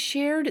 she had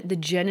shared the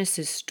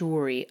genesis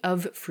story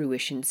of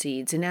Fruition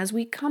Seeds, and as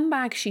we come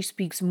back, she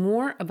speaks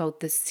more about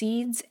the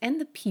seeds and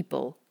the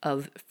people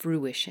of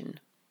Fruition.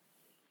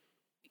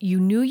 You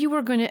knew you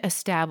were going to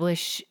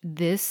establish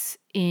this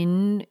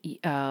in,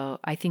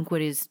 I think,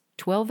 what is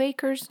 12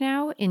 acres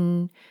now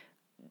in,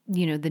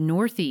 the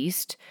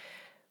Northeast,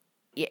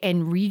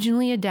 and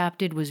regionally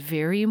adapted was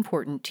very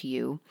important to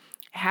you.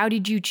 How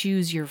did you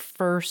choose your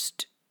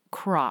first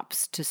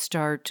crops to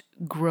start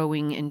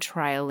growing and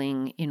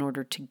trialing in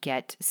order to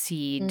get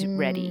seed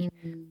ready?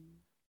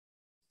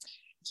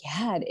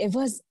 Yeah, it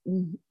was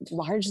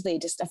largely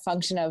just a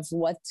function of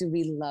what do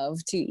we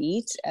love to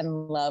eat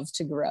and love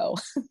to grow.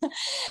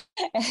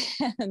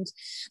 And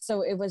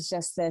so it was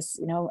just this,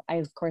 I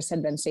of course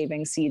had been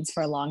saving seeds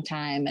for a long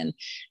time, and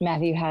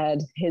Matthew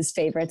had his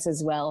favorites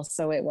as well.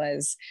 So it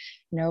was,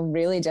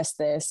 really just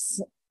this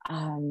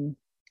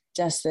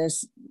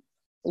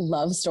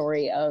love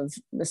story of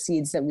the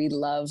seeds that we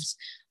loved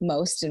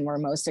most and were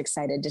most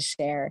excited to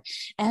share.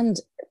 And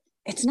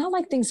it's not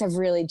like things have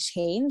really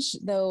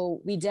changed,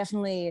 though we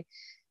definitely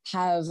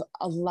have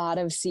a lot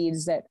of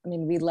seeds that,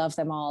 we love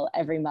them all.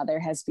 Every mother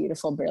has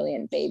beautiful,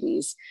 brilliant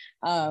babies.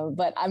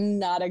 But I'm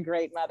not a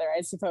great mother,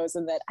 I suppose,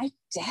 in that I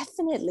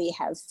definitely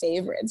have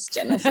favorites,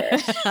 Jennifer.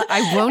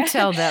 I won't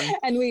tell them.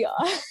 And we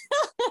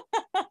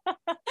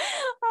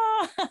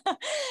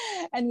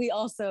and we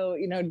also,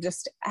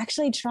 just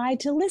actually try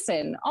to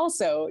listen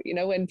also,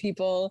 when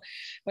people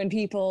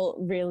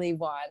really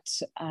want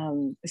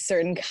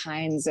certain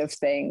kinds of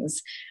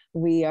things,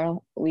 we are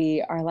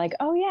like,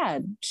 oh yeah,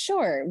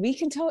 sure, we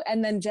can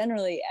and then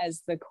generally in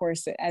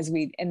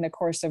the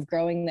course of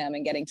growing them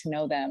and getting to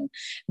know them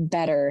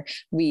better,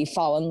 we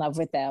fall in love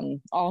with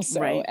them also,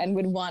 right, and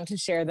would want to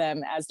share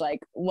them as like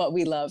what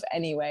we love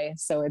anyway.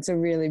 So it's a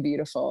really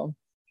beautiful.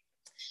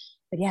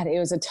 But yeah, it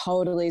was a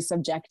totally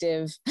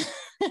subjective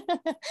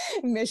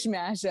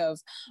mishmash of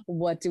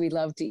what do we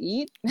love to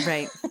eat?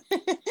 Right.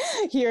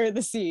 Here are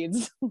the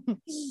seeds.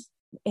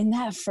 In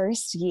that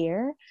first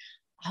year,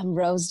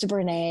 Rose de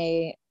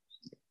Bernay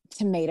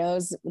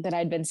tomatoes that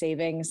I'd been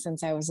saving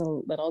since I was a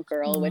little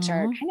girl, which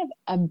are kind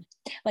of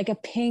like a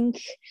pink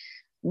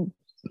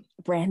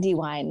brandy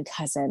wine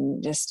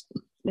cousin, just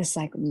this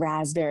like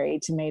raspberry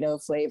tomato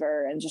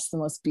flavor and just the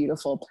most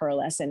beautiful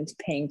pearlescent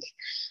pink.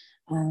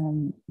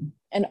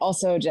 And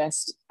also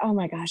just, oh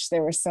my gosh,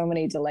 there were so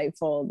many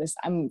delightful,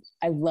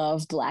 I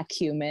love black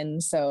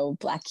cumin. So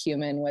black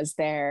cumin was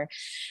there.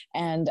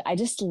 And I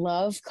just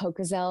love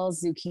Cocozelle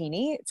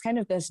zucchini. It's kind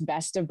of this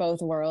best of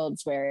both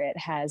worlds where it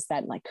has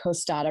that like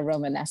costata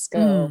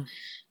romanesco,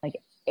 like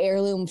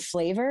heirloom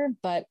flavor,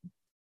 but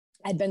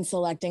I'd been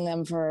selecting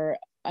them for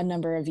a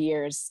number of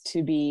years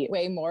to be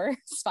way more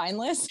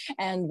spineless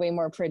and way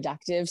more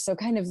productive. So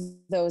kind of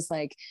those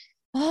like,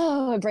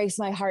 oh, it breaks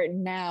my heart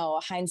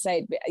now.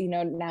 Hindsight,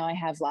 now I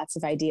have lots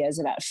of ideas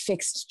about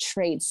fixed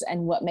traits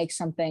and what makes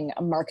something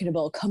a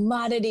marketable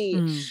commodity.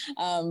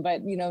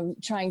 But,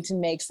 trying to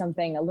make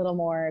something a little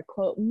more,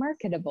 quote,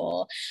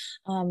 marketable,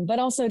 but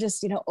also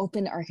just,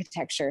 open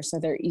architecture so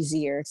they're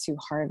easier to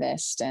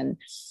harvest. And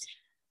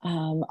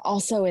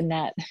also in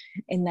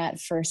that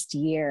first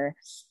year,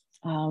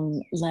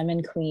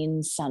 lemon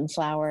queen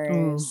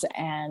sunflowers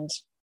and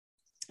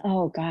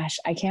oh gosh,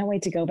 I can't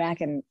wait to go back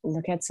and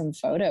look at some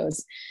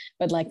photos.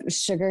 But like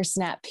sugar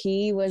snap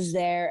pea was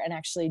there, and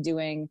actually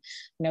doing,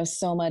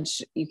 so much,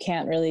 you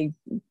can't really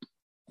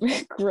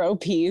grow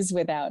peas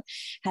without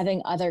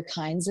having other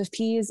kinds of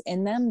peas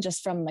in them,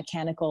 just from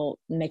mechanical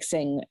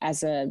mixing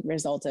as a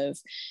result of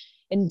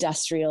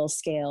industrial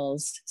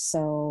scales.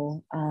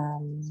 So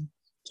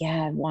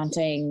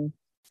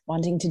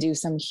wanting to do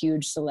some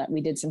huge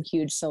we did some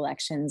huge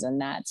selections in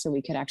that, so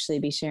we could actually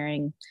be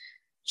sharing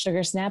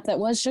sugar snap that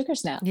was sugar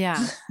snap.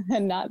 Yeah.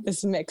 And not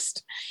this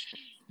mixed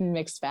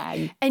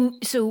bag. And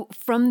so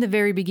from the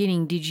very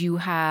beginning, did you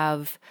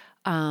have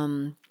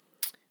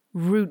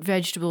root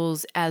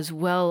vegetables as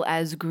well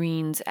as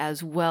greens,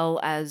 as well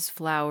as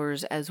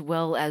flowers, as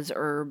well as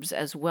herbs,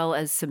 as well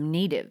as some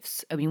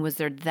natives? I mean, was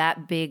there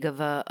that big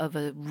of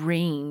a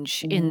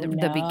range in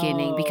the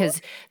beginning? No.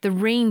 Because the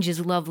range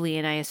is lovely,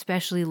 and I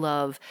especially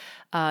love,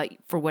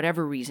 for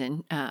whatever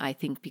reason, I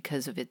think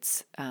because of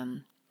its,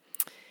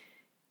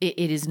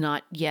 it is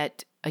not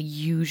yet a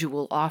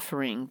usual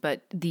offering,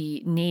 but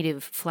the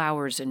native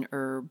flowers and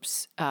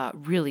herbs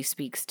really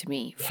speaks to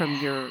me from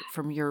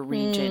your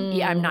region.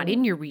 Yeah, I'm not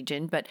in your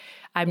region, but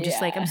I'm just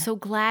like, I'm so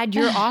glad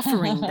you're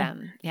offering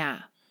them. Yeah.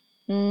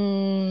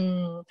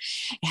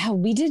 Yeah,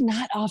 we did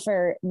not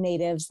offer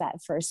natives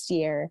that first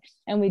year,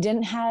 and we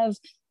didn't have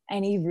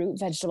any root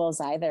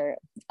vegetables either.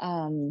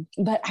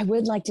 But I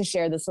would like to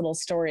share this little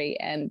story.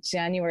 And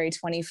January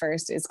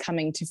 21st is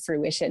coming to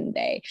Fruition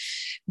Day,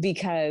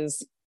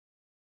 because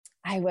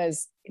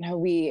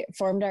we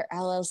formed our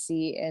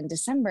LLC in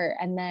December,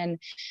 and then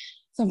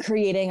so I'm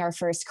creating our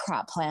first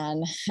crop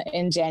plan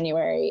in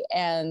January.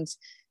 And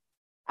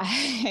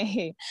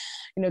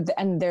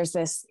and there's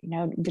this,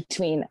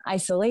 between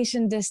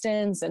isolation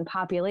distance and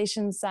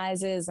population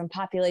sizes, and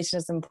population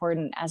is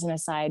important as an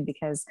aside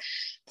because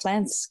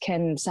plants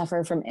can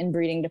suffer from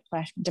inbreeding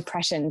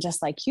depression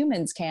just like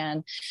humans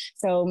can.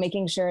 So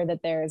making sure that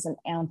there's an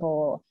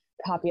ample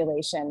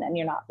population and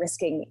you're not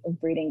risking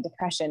breeding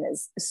depression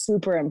is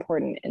super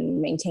important in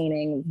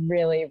maintaining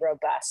really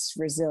robust,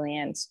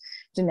 resilient,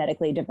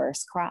 genetically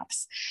diverse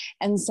crops.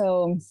 And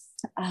so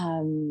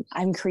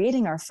I'm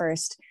creating our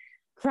first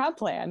crop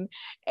plan,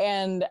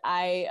 and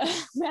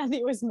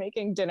Matthew was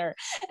making dinner,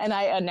 and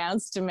I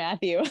announced to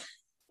Matthew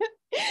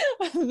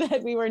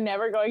that we were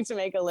never going to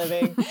make a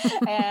living.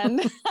 And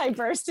I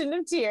burst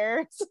into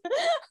tears.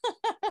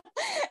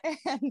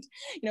 And,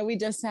 we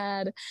just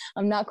had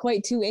not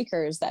quite 2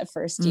 acres that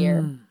first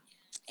year.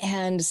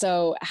 And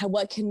so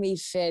what can we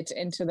fit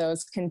into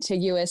those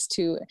contiguous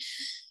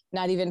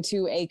not even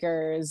 2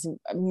 acres,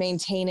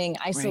 maintaining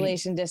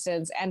isolation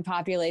distance and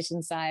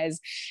population size.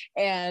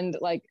 And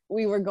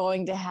we were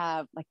going to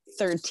have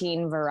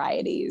 13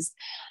 varieties.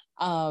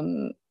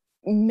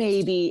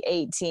 Maybe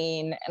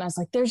 18. And I was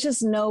like, there's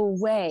just no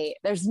way.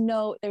 There's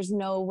no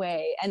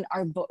way. And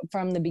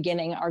from the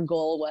beginning, our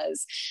goal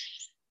was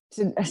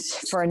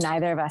for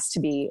neither of us to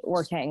be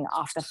working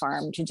off the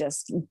farm, to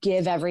just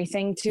give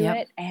everything to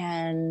it.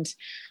 And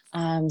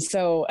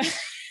so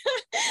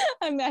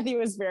Matthew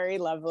was very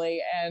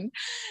lovely, and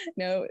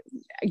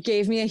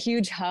gave me a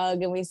huge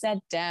hug, and we sat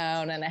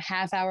down, and a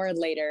half hour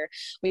later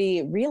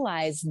we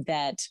realized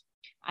that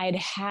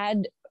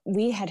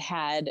we had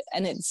had,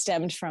 and it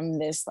stemmed from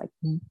this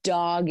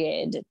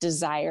dogged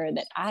desire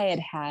that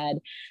I had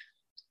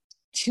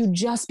to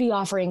just be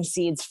offering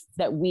seeds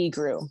that we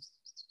grew.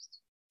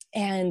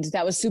 And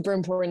that was super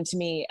important to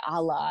me,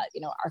 a la,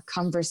 our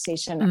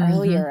conversation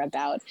earlier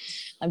about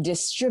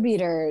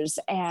distributors,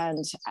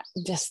 and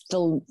just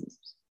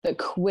the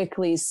quick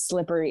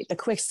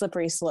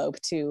slippery slope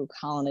to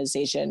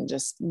colonization,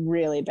 just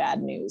really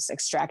bad news,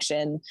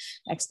 extraction,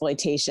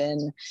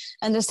 exploitation,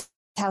 and just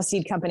how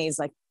seed companies,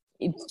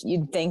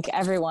 you'd think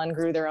everyone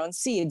grew their own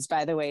seeds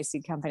by the way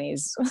seed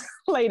companies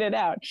laid it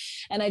out.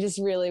 And I just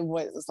really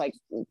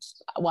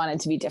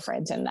wanted to be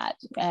different in that.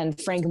 And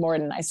Frank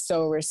Morton, I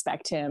so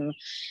respect him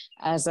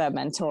as a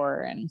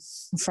mentor and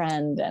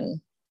friend.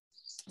 And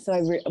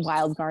so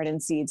Wild Garden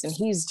Seeds, and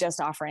he's just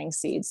offering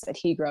seeds that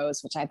he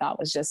grows, which I thought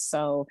was just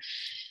so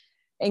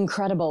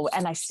incredible.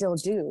 And I still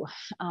do.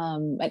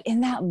 But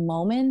in that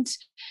moment,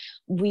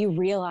 we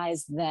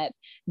realized that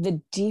the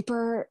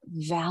deeper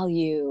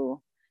value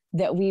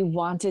that we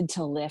wanted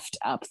to lift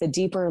up, the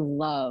deeper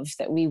love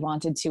that we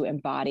wanted to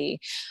embody,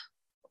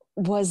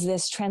 was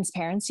this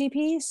transparency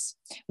piece,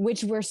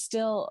 which we're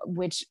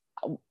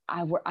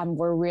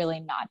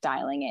really not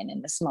dialing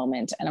in this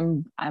moment.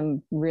 And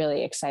I'm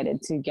really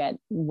excited to get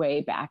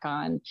way back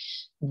on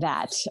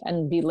that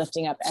and be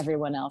lifting up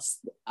everyone else,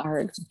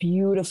 our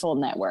beautiful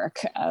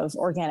network of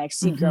organic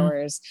seed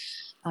growers,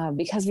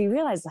 because we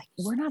realize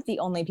we're not the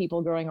only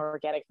people growing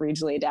organic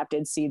regionally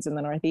adapted seeds in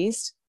the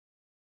Northeast.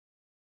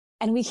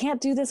 And we can't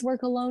do this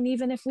work alone,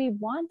 even if we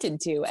wanted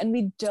to. And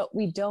we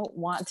don't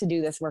want to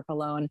do this work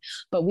alone,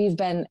 but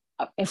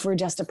if we're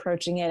just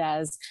approaching it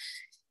as,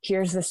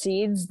 here's the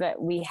seeds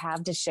that we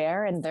have to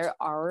share, and there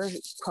are,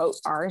 quote,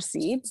 our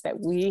seeds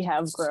that we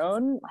have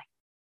grown,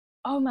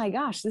 oh my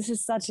gosh, this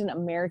is such an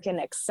American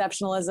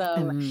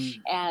exceptionalism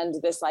and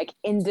this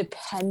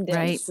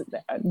independence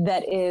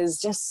that is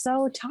just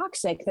so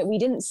toxic that we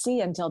didn't see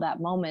until that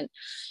moment.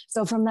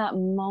 So from that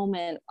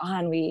moment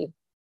on, we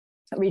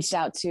reached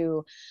out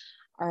to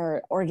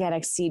our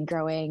organic seed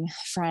growing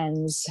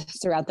friends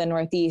throughout the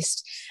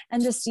Northeast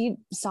and just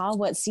saw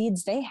what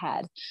seeds they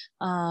had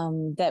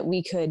that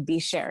we could be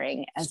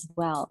sharing as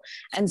well.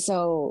 And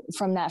so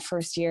from that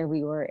first year,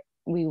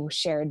 we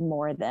shared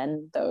more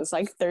than those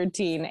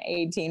 13,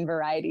 18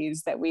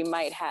 varieties that we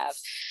might have.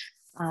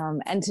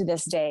 And to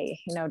this day,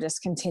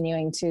 just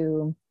continuing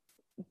to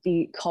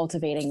be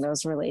cultivating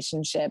those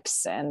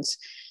relationships and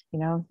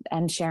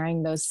and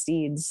sharing those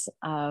seeds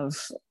of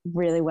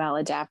really well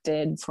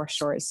adapted for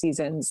short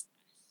seasons.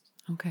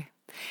 Okay.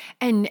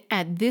 And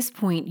at this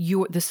point,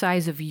 the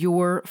size of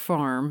your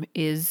farm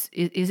is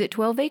it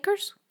 12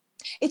 acres?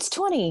 It's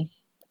 20.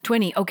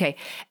 20. Okay.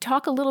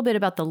 Talk a little bit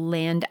about the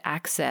land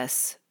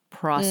access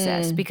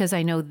process, because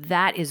I know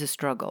that is a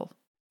struggle.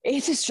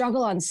 It's a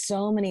struggle on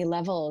so many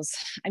levels.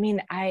 I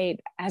mean,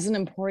 as an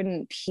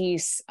important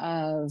piece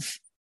of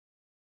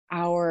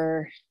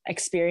our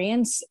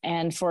experience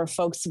and for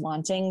folks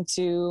wanting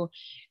to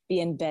be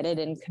embedded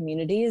in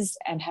communities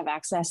and have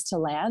access to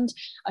land,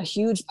 a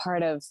huge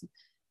part of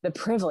the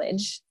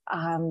privilege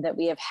that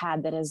we have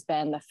had that has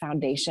been the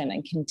foundation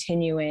and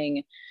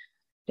continuing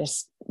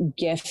this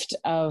gift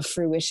of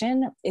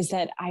fruition is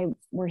that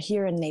we're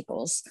here in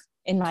Naples,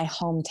 in my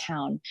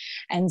hometown.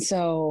 And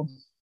so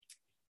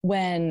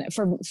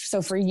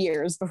for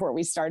years before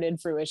we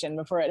started Fruition,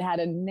 before it had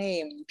a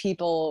name,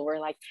 people were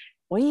like,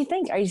 what do you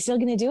think? Are you still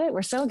going to do it?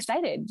 We're so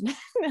excited.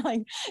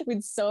 Like,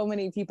 with so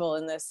many people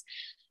in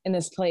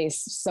this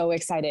place, so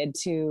excited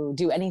to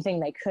do anything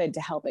they could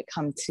to help it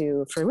come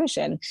to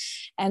fruition.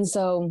 And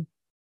so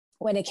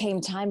when it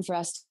came time for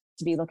us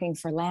to be looking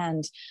for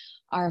land,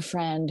 our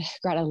friend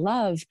Greta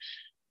Love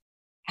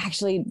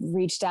actually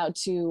reached out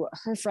to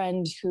her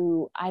friend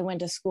who I went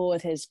to school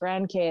with, his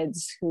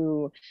grandkids,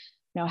 who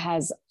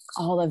has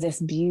all of this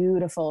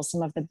beautiful,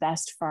 some of the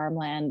best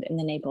farmland in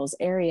the Naples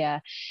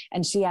area.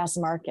 And she asked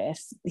Mark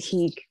if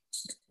he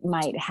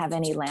might have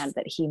any land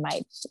that he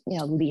might,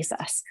 lease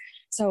us.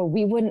 So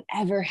we wouldn't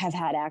ever have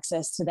had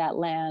access to that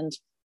land.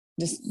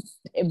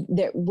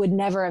 There would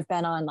never have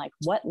been on like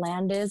what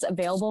land is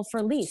available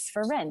for lease,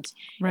 for rent.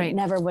 Right. It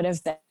never would have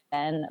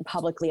been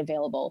publicly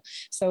available.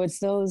 So it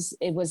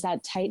was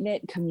that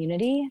tight-knit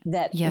community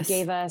that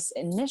gave us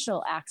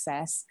initial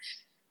access.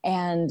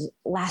 And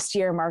last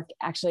year, Mark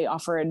actually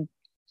offered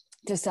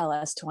to sell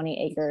us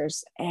 20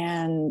 acres,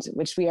 and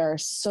which we are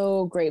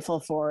so grateful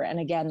for. And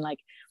again, like,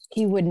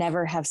 he would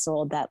never have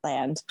sold that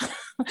land.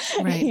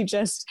 Right. He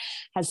just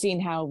has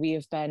seen how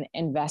we've been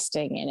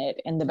investing in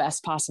it in the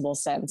best possible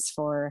sense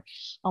for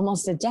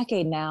almost a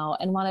decade now,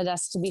 and wanted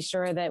us to be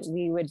sure that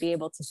we would be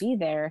able to be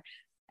there.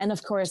 And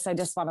of course, I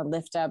just want to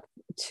lift up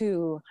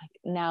too,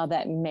 now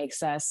that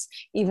makes us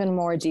even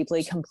more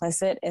deeply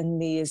complicit in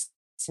these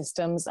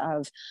systems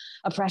of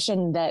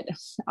oppression that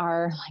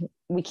are like,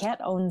 we can't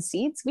own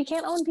seeds, we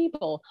can't own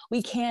people,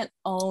 we can't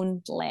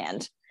own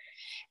land.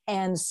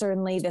 And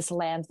certainly this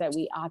land that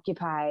we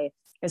occupy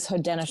is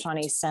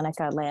Haudenosaunee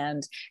Seneca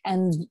land.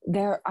 And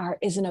there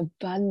is an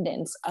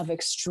abundance of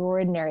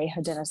extraordinary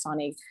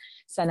Haudenosaunee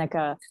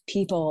Seneca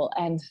people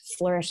and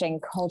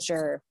flourishing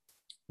culture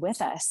with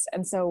us.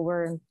 And so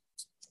we're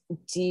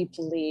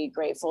deeply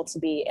grateful to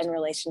be in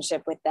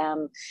relationship with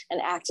them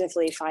and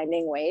actively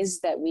finding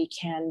ways that we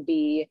can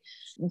be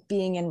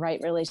being in right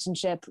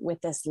relationship with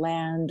this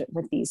land,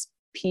 with these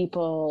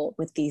people,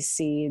 with these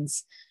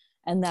seeds,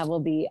 and that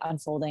will be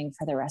unfolding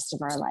for the rest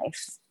of our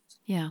life.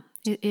 Yeah,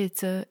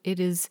 it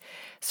is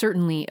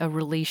certainly a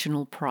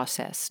relational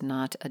process,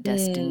 not a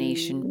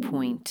destination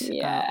point.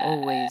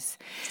 Always.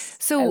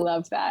 So I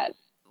love that.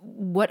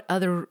 What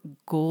other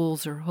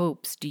goals or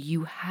hopes do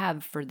you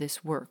have for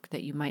this work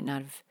that you might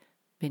not have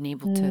been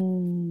able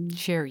to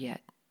share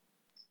yet?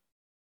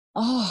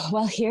 Oh,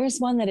 well, here's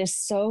one that is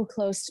so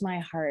close to my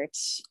heart.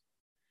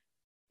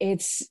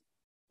 It's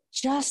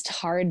just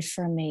hard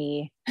for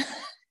me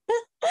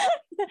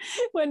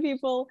when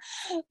people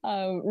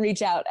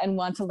reach out and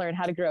want to learn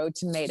how to grow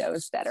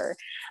tomatoes better.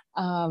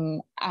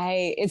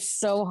 It's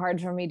so hard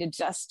for me to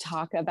just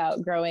talk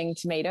about growing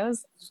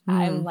tomatoes.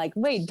 I'm like,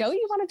 wait, don't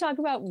you want to talk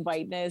about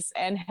whiteness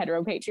and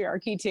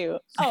heteropatriarchy too?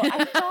 Oh,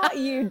 I thought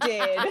you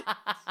did.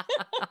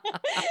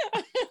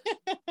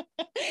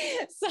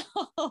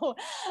 So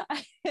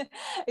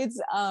it's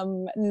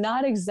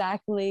not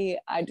exactly,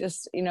 I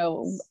just,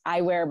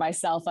 I wear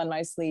myself on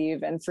my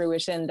sleeve, and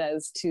Fruition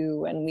does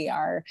too. And we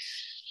are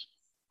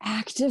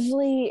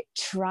actively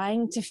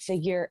trying to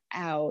figure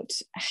out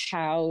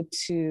how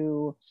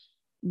to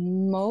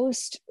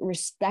most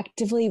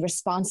respectively,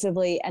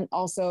 responsibly, and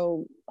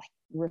also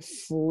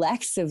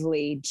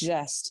reflexively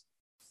just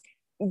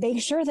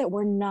make sure that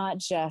we're not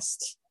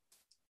just,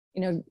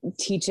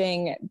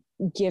 teaching,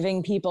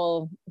 giving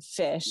people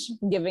fish,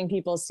 giving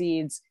people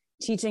seeds,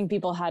 teaching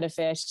people how to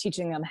fish,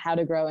 teaching them how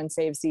to grow and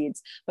save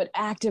seeds, but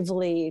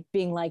actively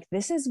being like,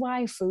 this is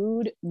why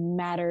food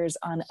matters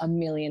on a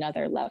million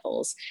other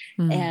levels.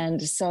 And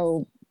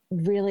so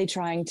really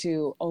trying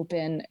to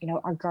open,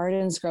 our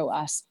gardens grow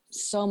us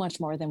so much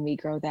more than we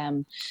grow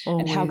them.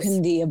 Always. And how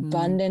can the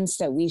abundance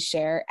that we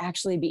share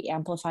actually be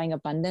amplifying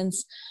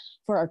abundance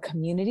for our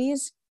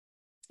communities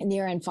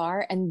near and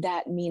far? And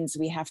that means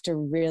we have to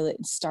really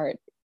start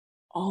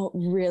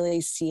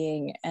really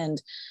seeing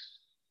and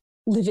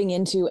living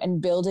into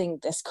and building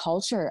this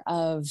culture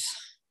of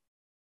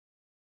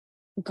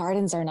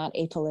gardens are not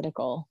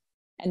apolitical,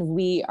 and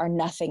we are,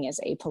 nothing is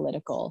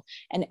apolitical.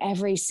 And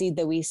every seed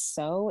that we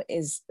sow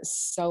is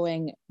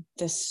sowing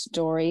the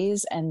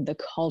stories and the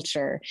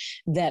culture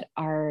that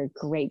our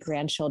great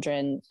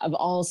grandchildren of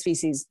all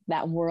species,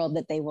 that world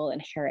that they will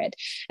inherit.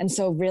 And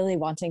so really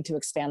wanting to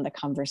expand the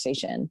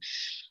conversation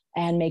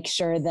and make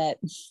sure that,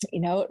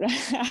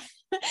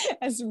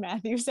 as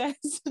Matthew says,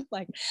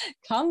 like,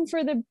 come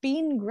for the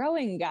bean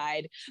growing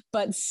guide,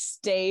 but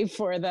stay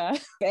for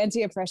the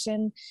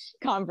anti-oppression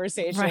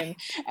conversation. Right.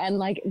 And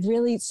like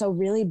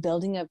really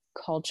building a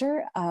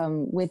culture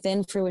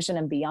within Fruition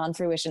and beyond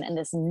Fruition, and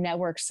this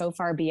network so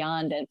far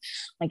beyond. And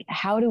like,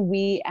 how do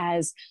we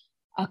as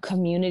a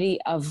community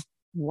of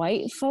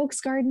white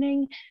folks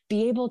gardening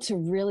be able to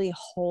really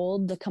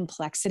hold the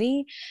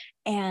complexity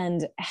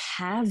and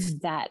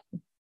have that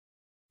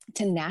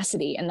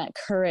tenacity and that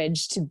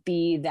courage to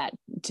be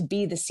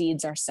the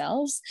seeds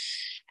ourselves,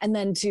 and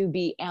then to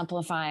be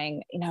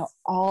amplifying,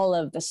 all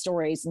of the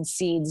stories and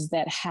seeds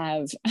that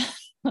have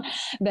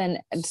been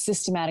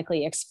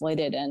systematically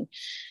exploited and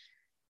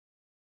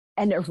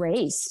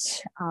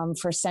erased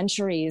for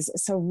centuries.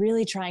 So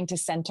really trying to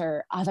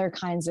center other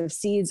kinds of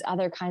seeds,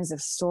 other kinds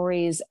of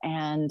stories,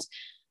 and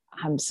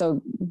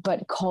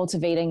but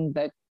cultivating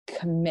the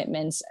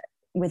commitments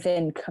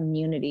within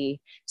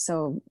community.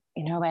 So,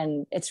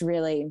 and it's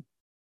really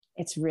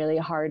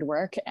hard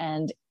work,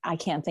 and I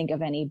can't think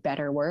of any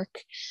better work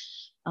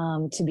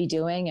to be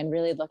doing, and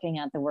really looking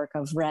at the work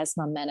of res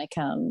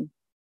momentum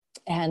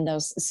and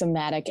those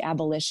somatic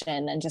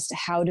abolition, and just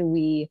how do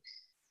we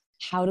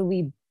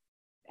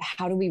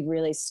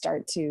really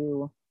start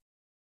to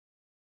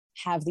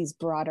have these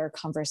broader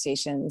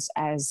conversations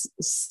as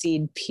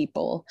seed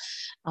people,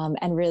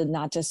 and really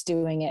not just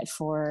doing it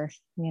for,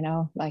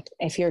 like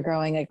if you're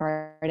growing a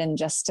garden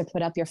just to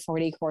put up your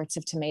 40 quarts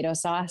of tomato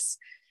sauce.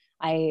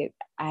 I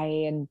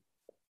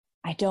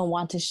don't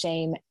want to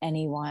shame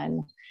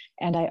anyone.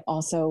 And I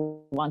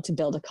also want to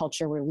build a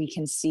culture where we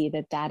can see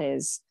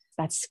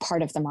that's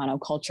part of the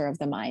monoculture of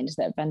the mind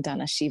that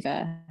Vandana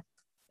Shiva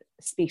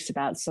speaks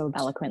about so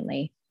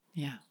eloquently.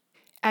 Yeah.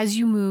 As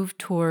you move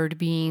toward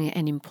being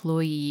an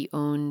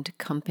employee-owned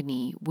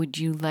company, would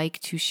you like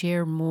to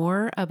share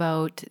more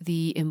about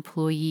the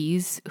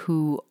employees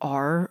who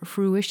are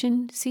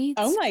Fruition Seeds?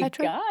 Oh my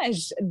Petra?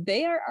 gosh,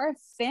 they are our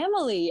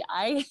family.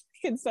 I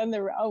could spend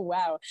the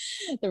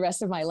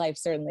rest of my life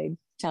certainly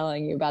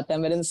telling you about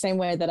them, but in the same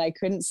way that I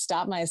couldn't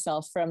stop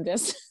myself from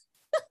just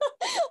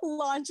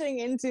launching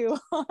into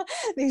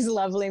these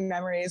lovely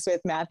memories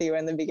with Matthew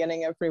in the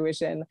beginning of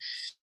Fruition.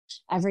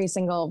 Every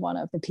single one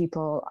of the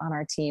people on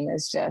our team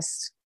is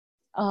just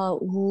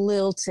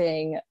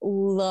lilting,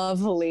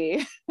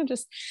 lovely,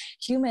 just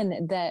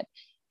human that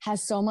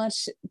has so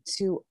much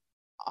to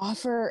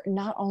offer,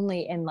 not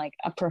only in like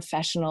a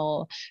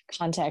professional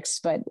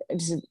context, but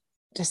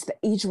just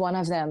each one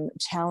of them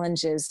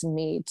challenges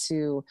me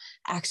to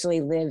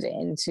actually live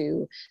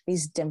into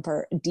these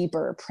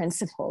deeper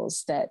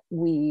principles that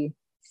we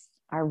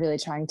are really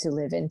trying to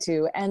live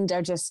into, and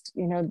are just,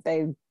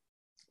 they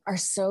are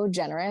so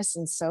generous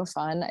and so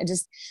fun.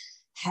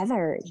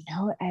 Heather,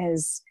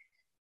 as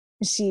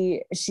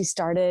she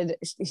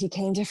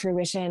came to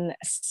Fruition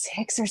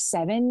 6 or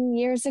 7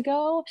 years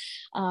ago,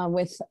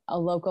 with a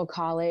local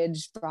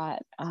college,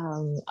 brought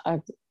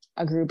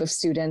a group of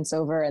students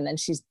over, and then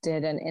she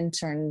did an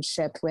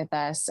internship with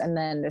us, and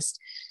then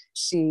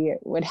she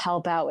would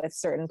help out with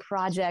certain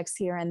projects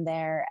here and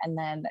there. And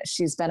then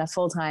she's been a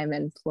full-time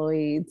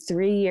employee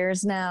 3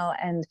 years now.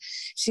 And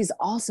she's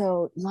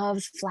also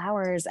loves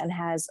flowers and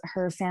has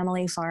her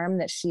family farm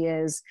that she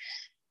is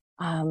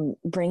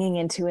bringing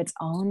into its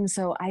own.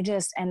 So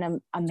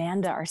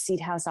Amanda, our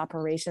seed house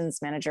operations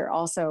manager,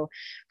 also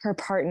her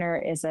partner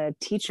is a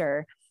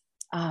teacher,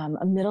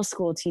 a middle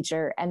school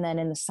teacher. And then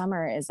in the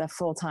summer is a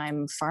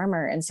full-time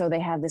farmer. And so they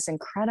have this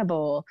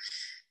incredible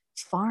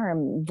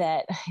farm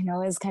that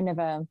is kind of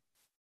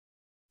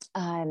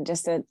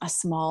just a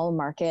small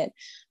market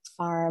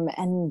farm.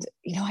 And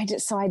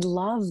I'd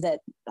love that,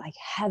 like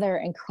Heather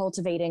and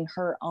cultivating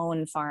her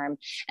own farm,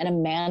 and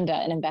Amanda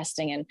and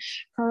investing in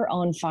her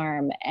own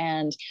farm,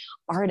 and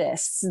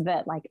artists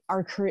that like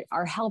are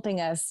helping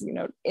us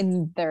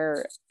in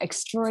their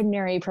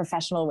extraordinary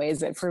professional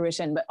ways at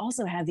Fruition, but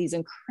also have these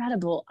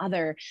incredible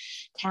other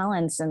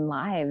talents and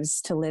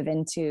lives to live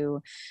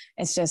into.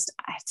 It's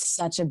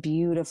such a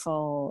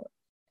beautiful,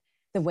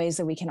 the ways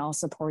that we can all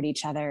support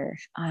each other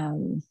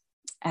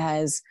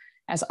as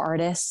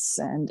artists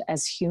and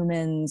as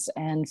humans,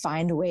 and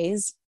find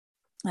ways,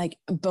 like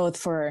both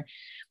for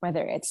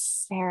whether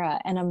it's Sarah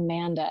and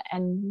Amanda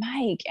and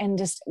Mike, and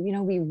just,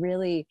 we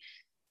really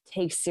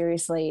take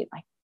seriously,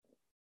 like,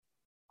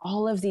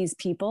 all of these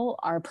people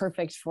are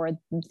perfect for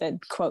the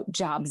quote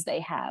jobs they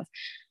have,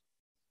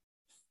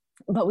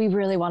 but we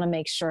really want to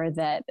make sure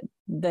that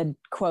the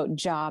quote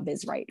job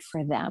is right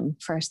for them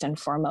first and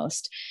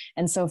foremost.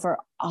 And so for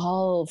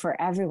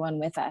everyone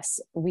with us,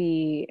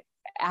 we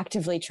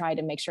actively try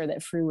to make sure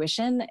that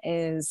Fruition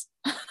is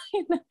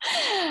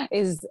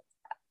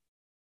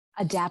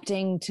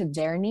adapting to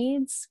their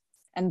needs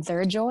and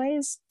their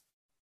joys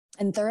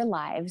and their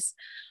lives,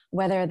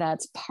 whether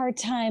that's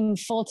part-time,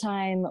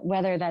 full-time,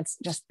 whether that's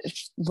just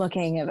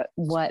looking at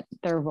what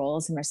their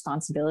roles and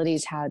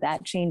responsibilities, how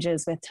that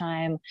changes with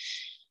time.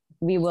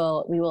 We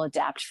will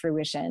adapt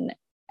Fruition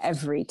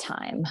every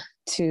time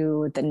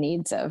to the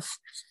needs of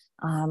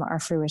our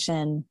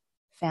Fruition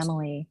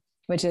family,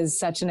 which is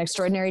such an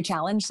extraordinary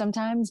challenge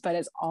sometimes, but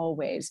it's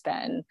always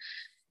been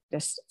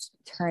just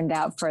turned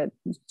out for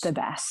the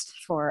best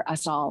for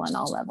us all on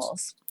all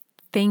levels.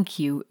 Thank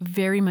you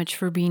very much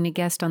for being a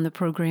guest on the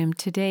program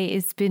today.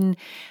 It's been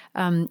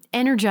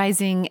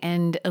energizing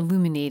and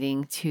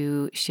illuminating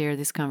to share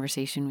this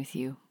conversation with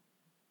you.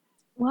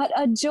 What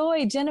a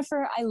joy,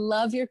 Jennifer. I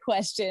love your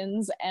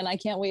questions and I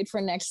can't wait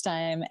for next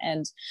time.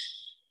 And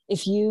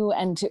if you,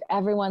 and to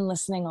everyone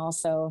listening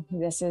also,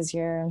 this is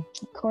your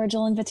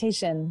cordial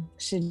invitation.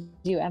 Should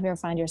you ever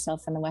find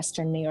yourself in the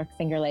Western New York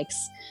Finger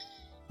Lakes,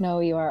 know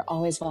you are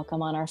always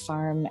welcome on our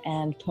farm,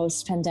 and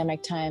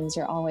post-pandemic times,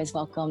 you're always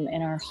welcome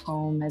in our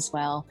home as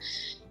well.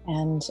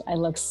 And I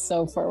look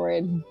so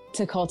forward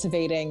to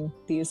cultivating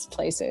these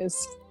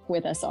places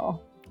with us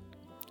all.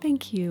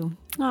 Thank you.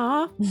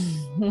 Aw.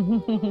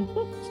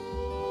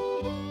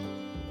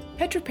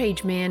 Petra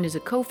Page-Mann is a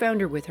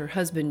co-founder with her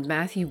husband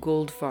Matthew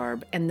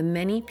Goldfarb and the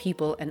many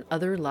people and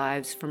other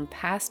lives from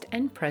past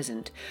and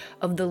present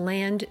of the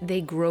land they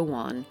grow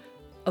on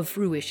of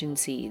Fruition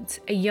Seeds,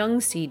 a young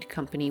seed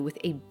company with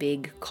a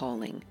big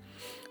calling.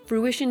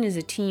 Fruition is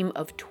a team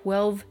of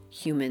 12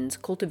 humans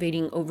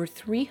cultivating over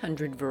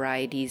 300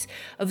 varieties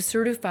of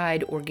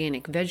certified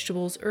organic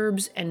vegetables,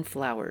 herbs, and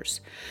flowers.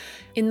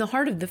 In the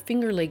heart of the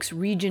Finger Lakes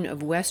region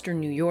of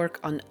western New York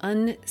on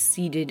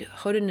unceded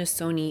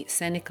Haudenosaunee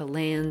Seneca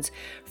lands,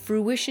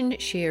 Fruition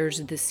shares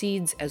the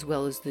seeds as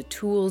well as the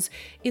tools,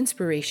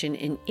 inspiration,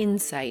 and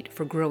insight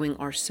for growing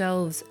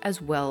ourselves as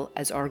well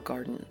as our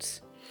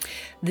gardens.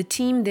 The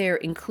team there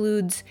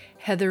includes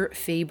Heather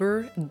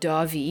Faber,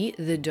 Davi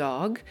the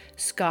dog,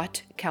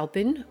 Scott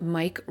Kalpin,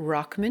 Mike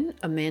Rockman,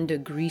 Amanda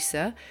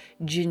Grisa,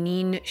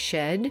 Janine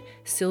Shed,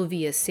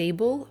 Sylvia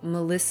Sable,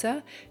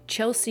 Melissa,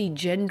 Chelsea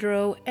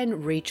Gendro,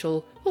 and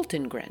Rachel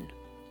Hultengren.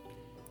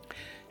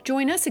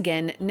 Join us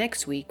again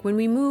next week when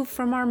we move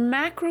from our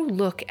macro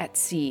look at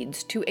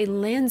seeds to a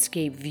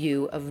landscape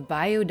view of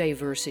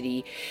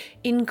biodiversity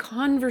in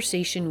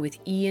conversation with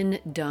Ian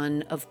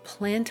Dunn of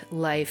Plant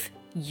Life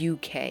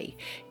UK,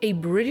 a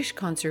British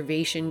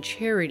conservation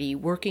charity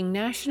working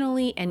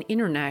nationally and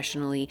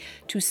internationally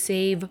to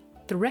save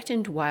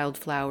threatened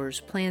wildflowers,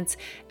 plants,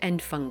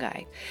 and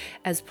fungi.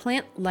 As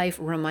Plant Life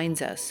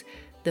reminds us,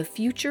 the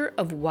future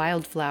of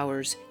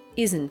wildflowers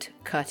isn't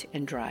cut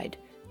and dried.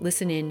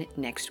 Listen in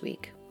next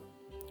week.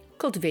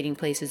 Cultivating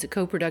Place is a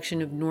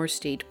co-production of North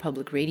State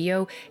Public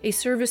Radio, a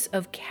service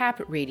of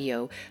CAP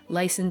Radio,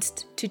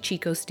 licensed to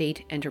Chico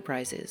State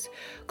Enterprises.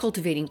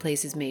 Cultivating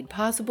Place is made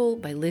possible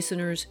by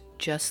listeners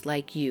just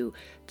like you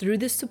through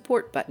the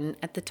support button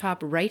at the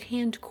top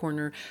right-hand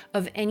corner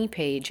of any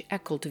page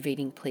at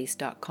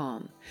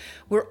cultivatingplace.com.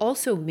 We're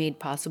also made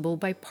possible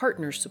by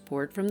partner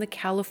support from the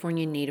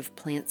California Native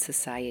Plant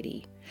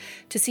Society.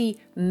 To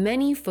see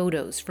many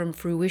photos from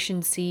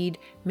Fruition Seed,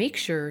 make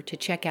sure to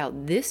check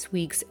out this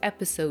week's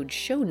episode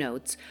show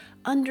notes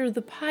under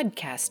the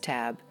podcast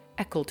tab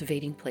at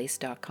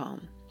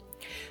cultivatingplace.com.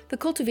 The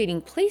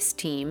Cultivating Place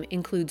team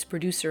includes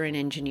producer and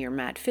engineer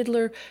Matt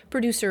Fiddler,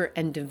 producer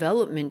and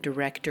development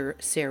director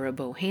Sarah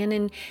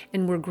Bohannon,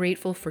 and we're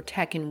grateful for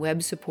tech and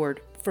web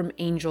support from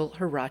Angel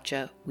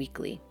Haracha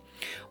Weekly.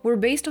 We're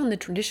based on the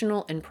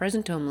traditional and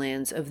present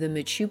homelands of the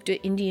Mechoopda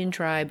Indian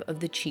tribe of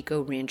the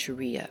Chico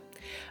Rancheria.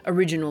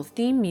 Original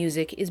theme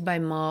music is by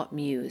Ma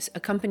Muse,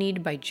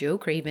 accompanied by Joe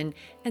Craven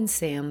and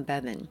Sam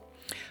Bevan.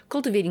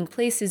 Cultivating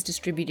Place is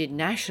distributed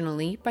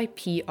nationally by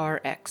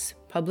PRX,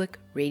 Public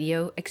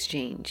Radio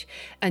Exchange.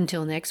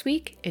 Until next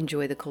week,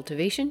 enjoy the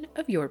cultivation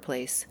of your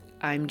place.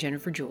 I'm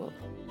Jennifer Jewell.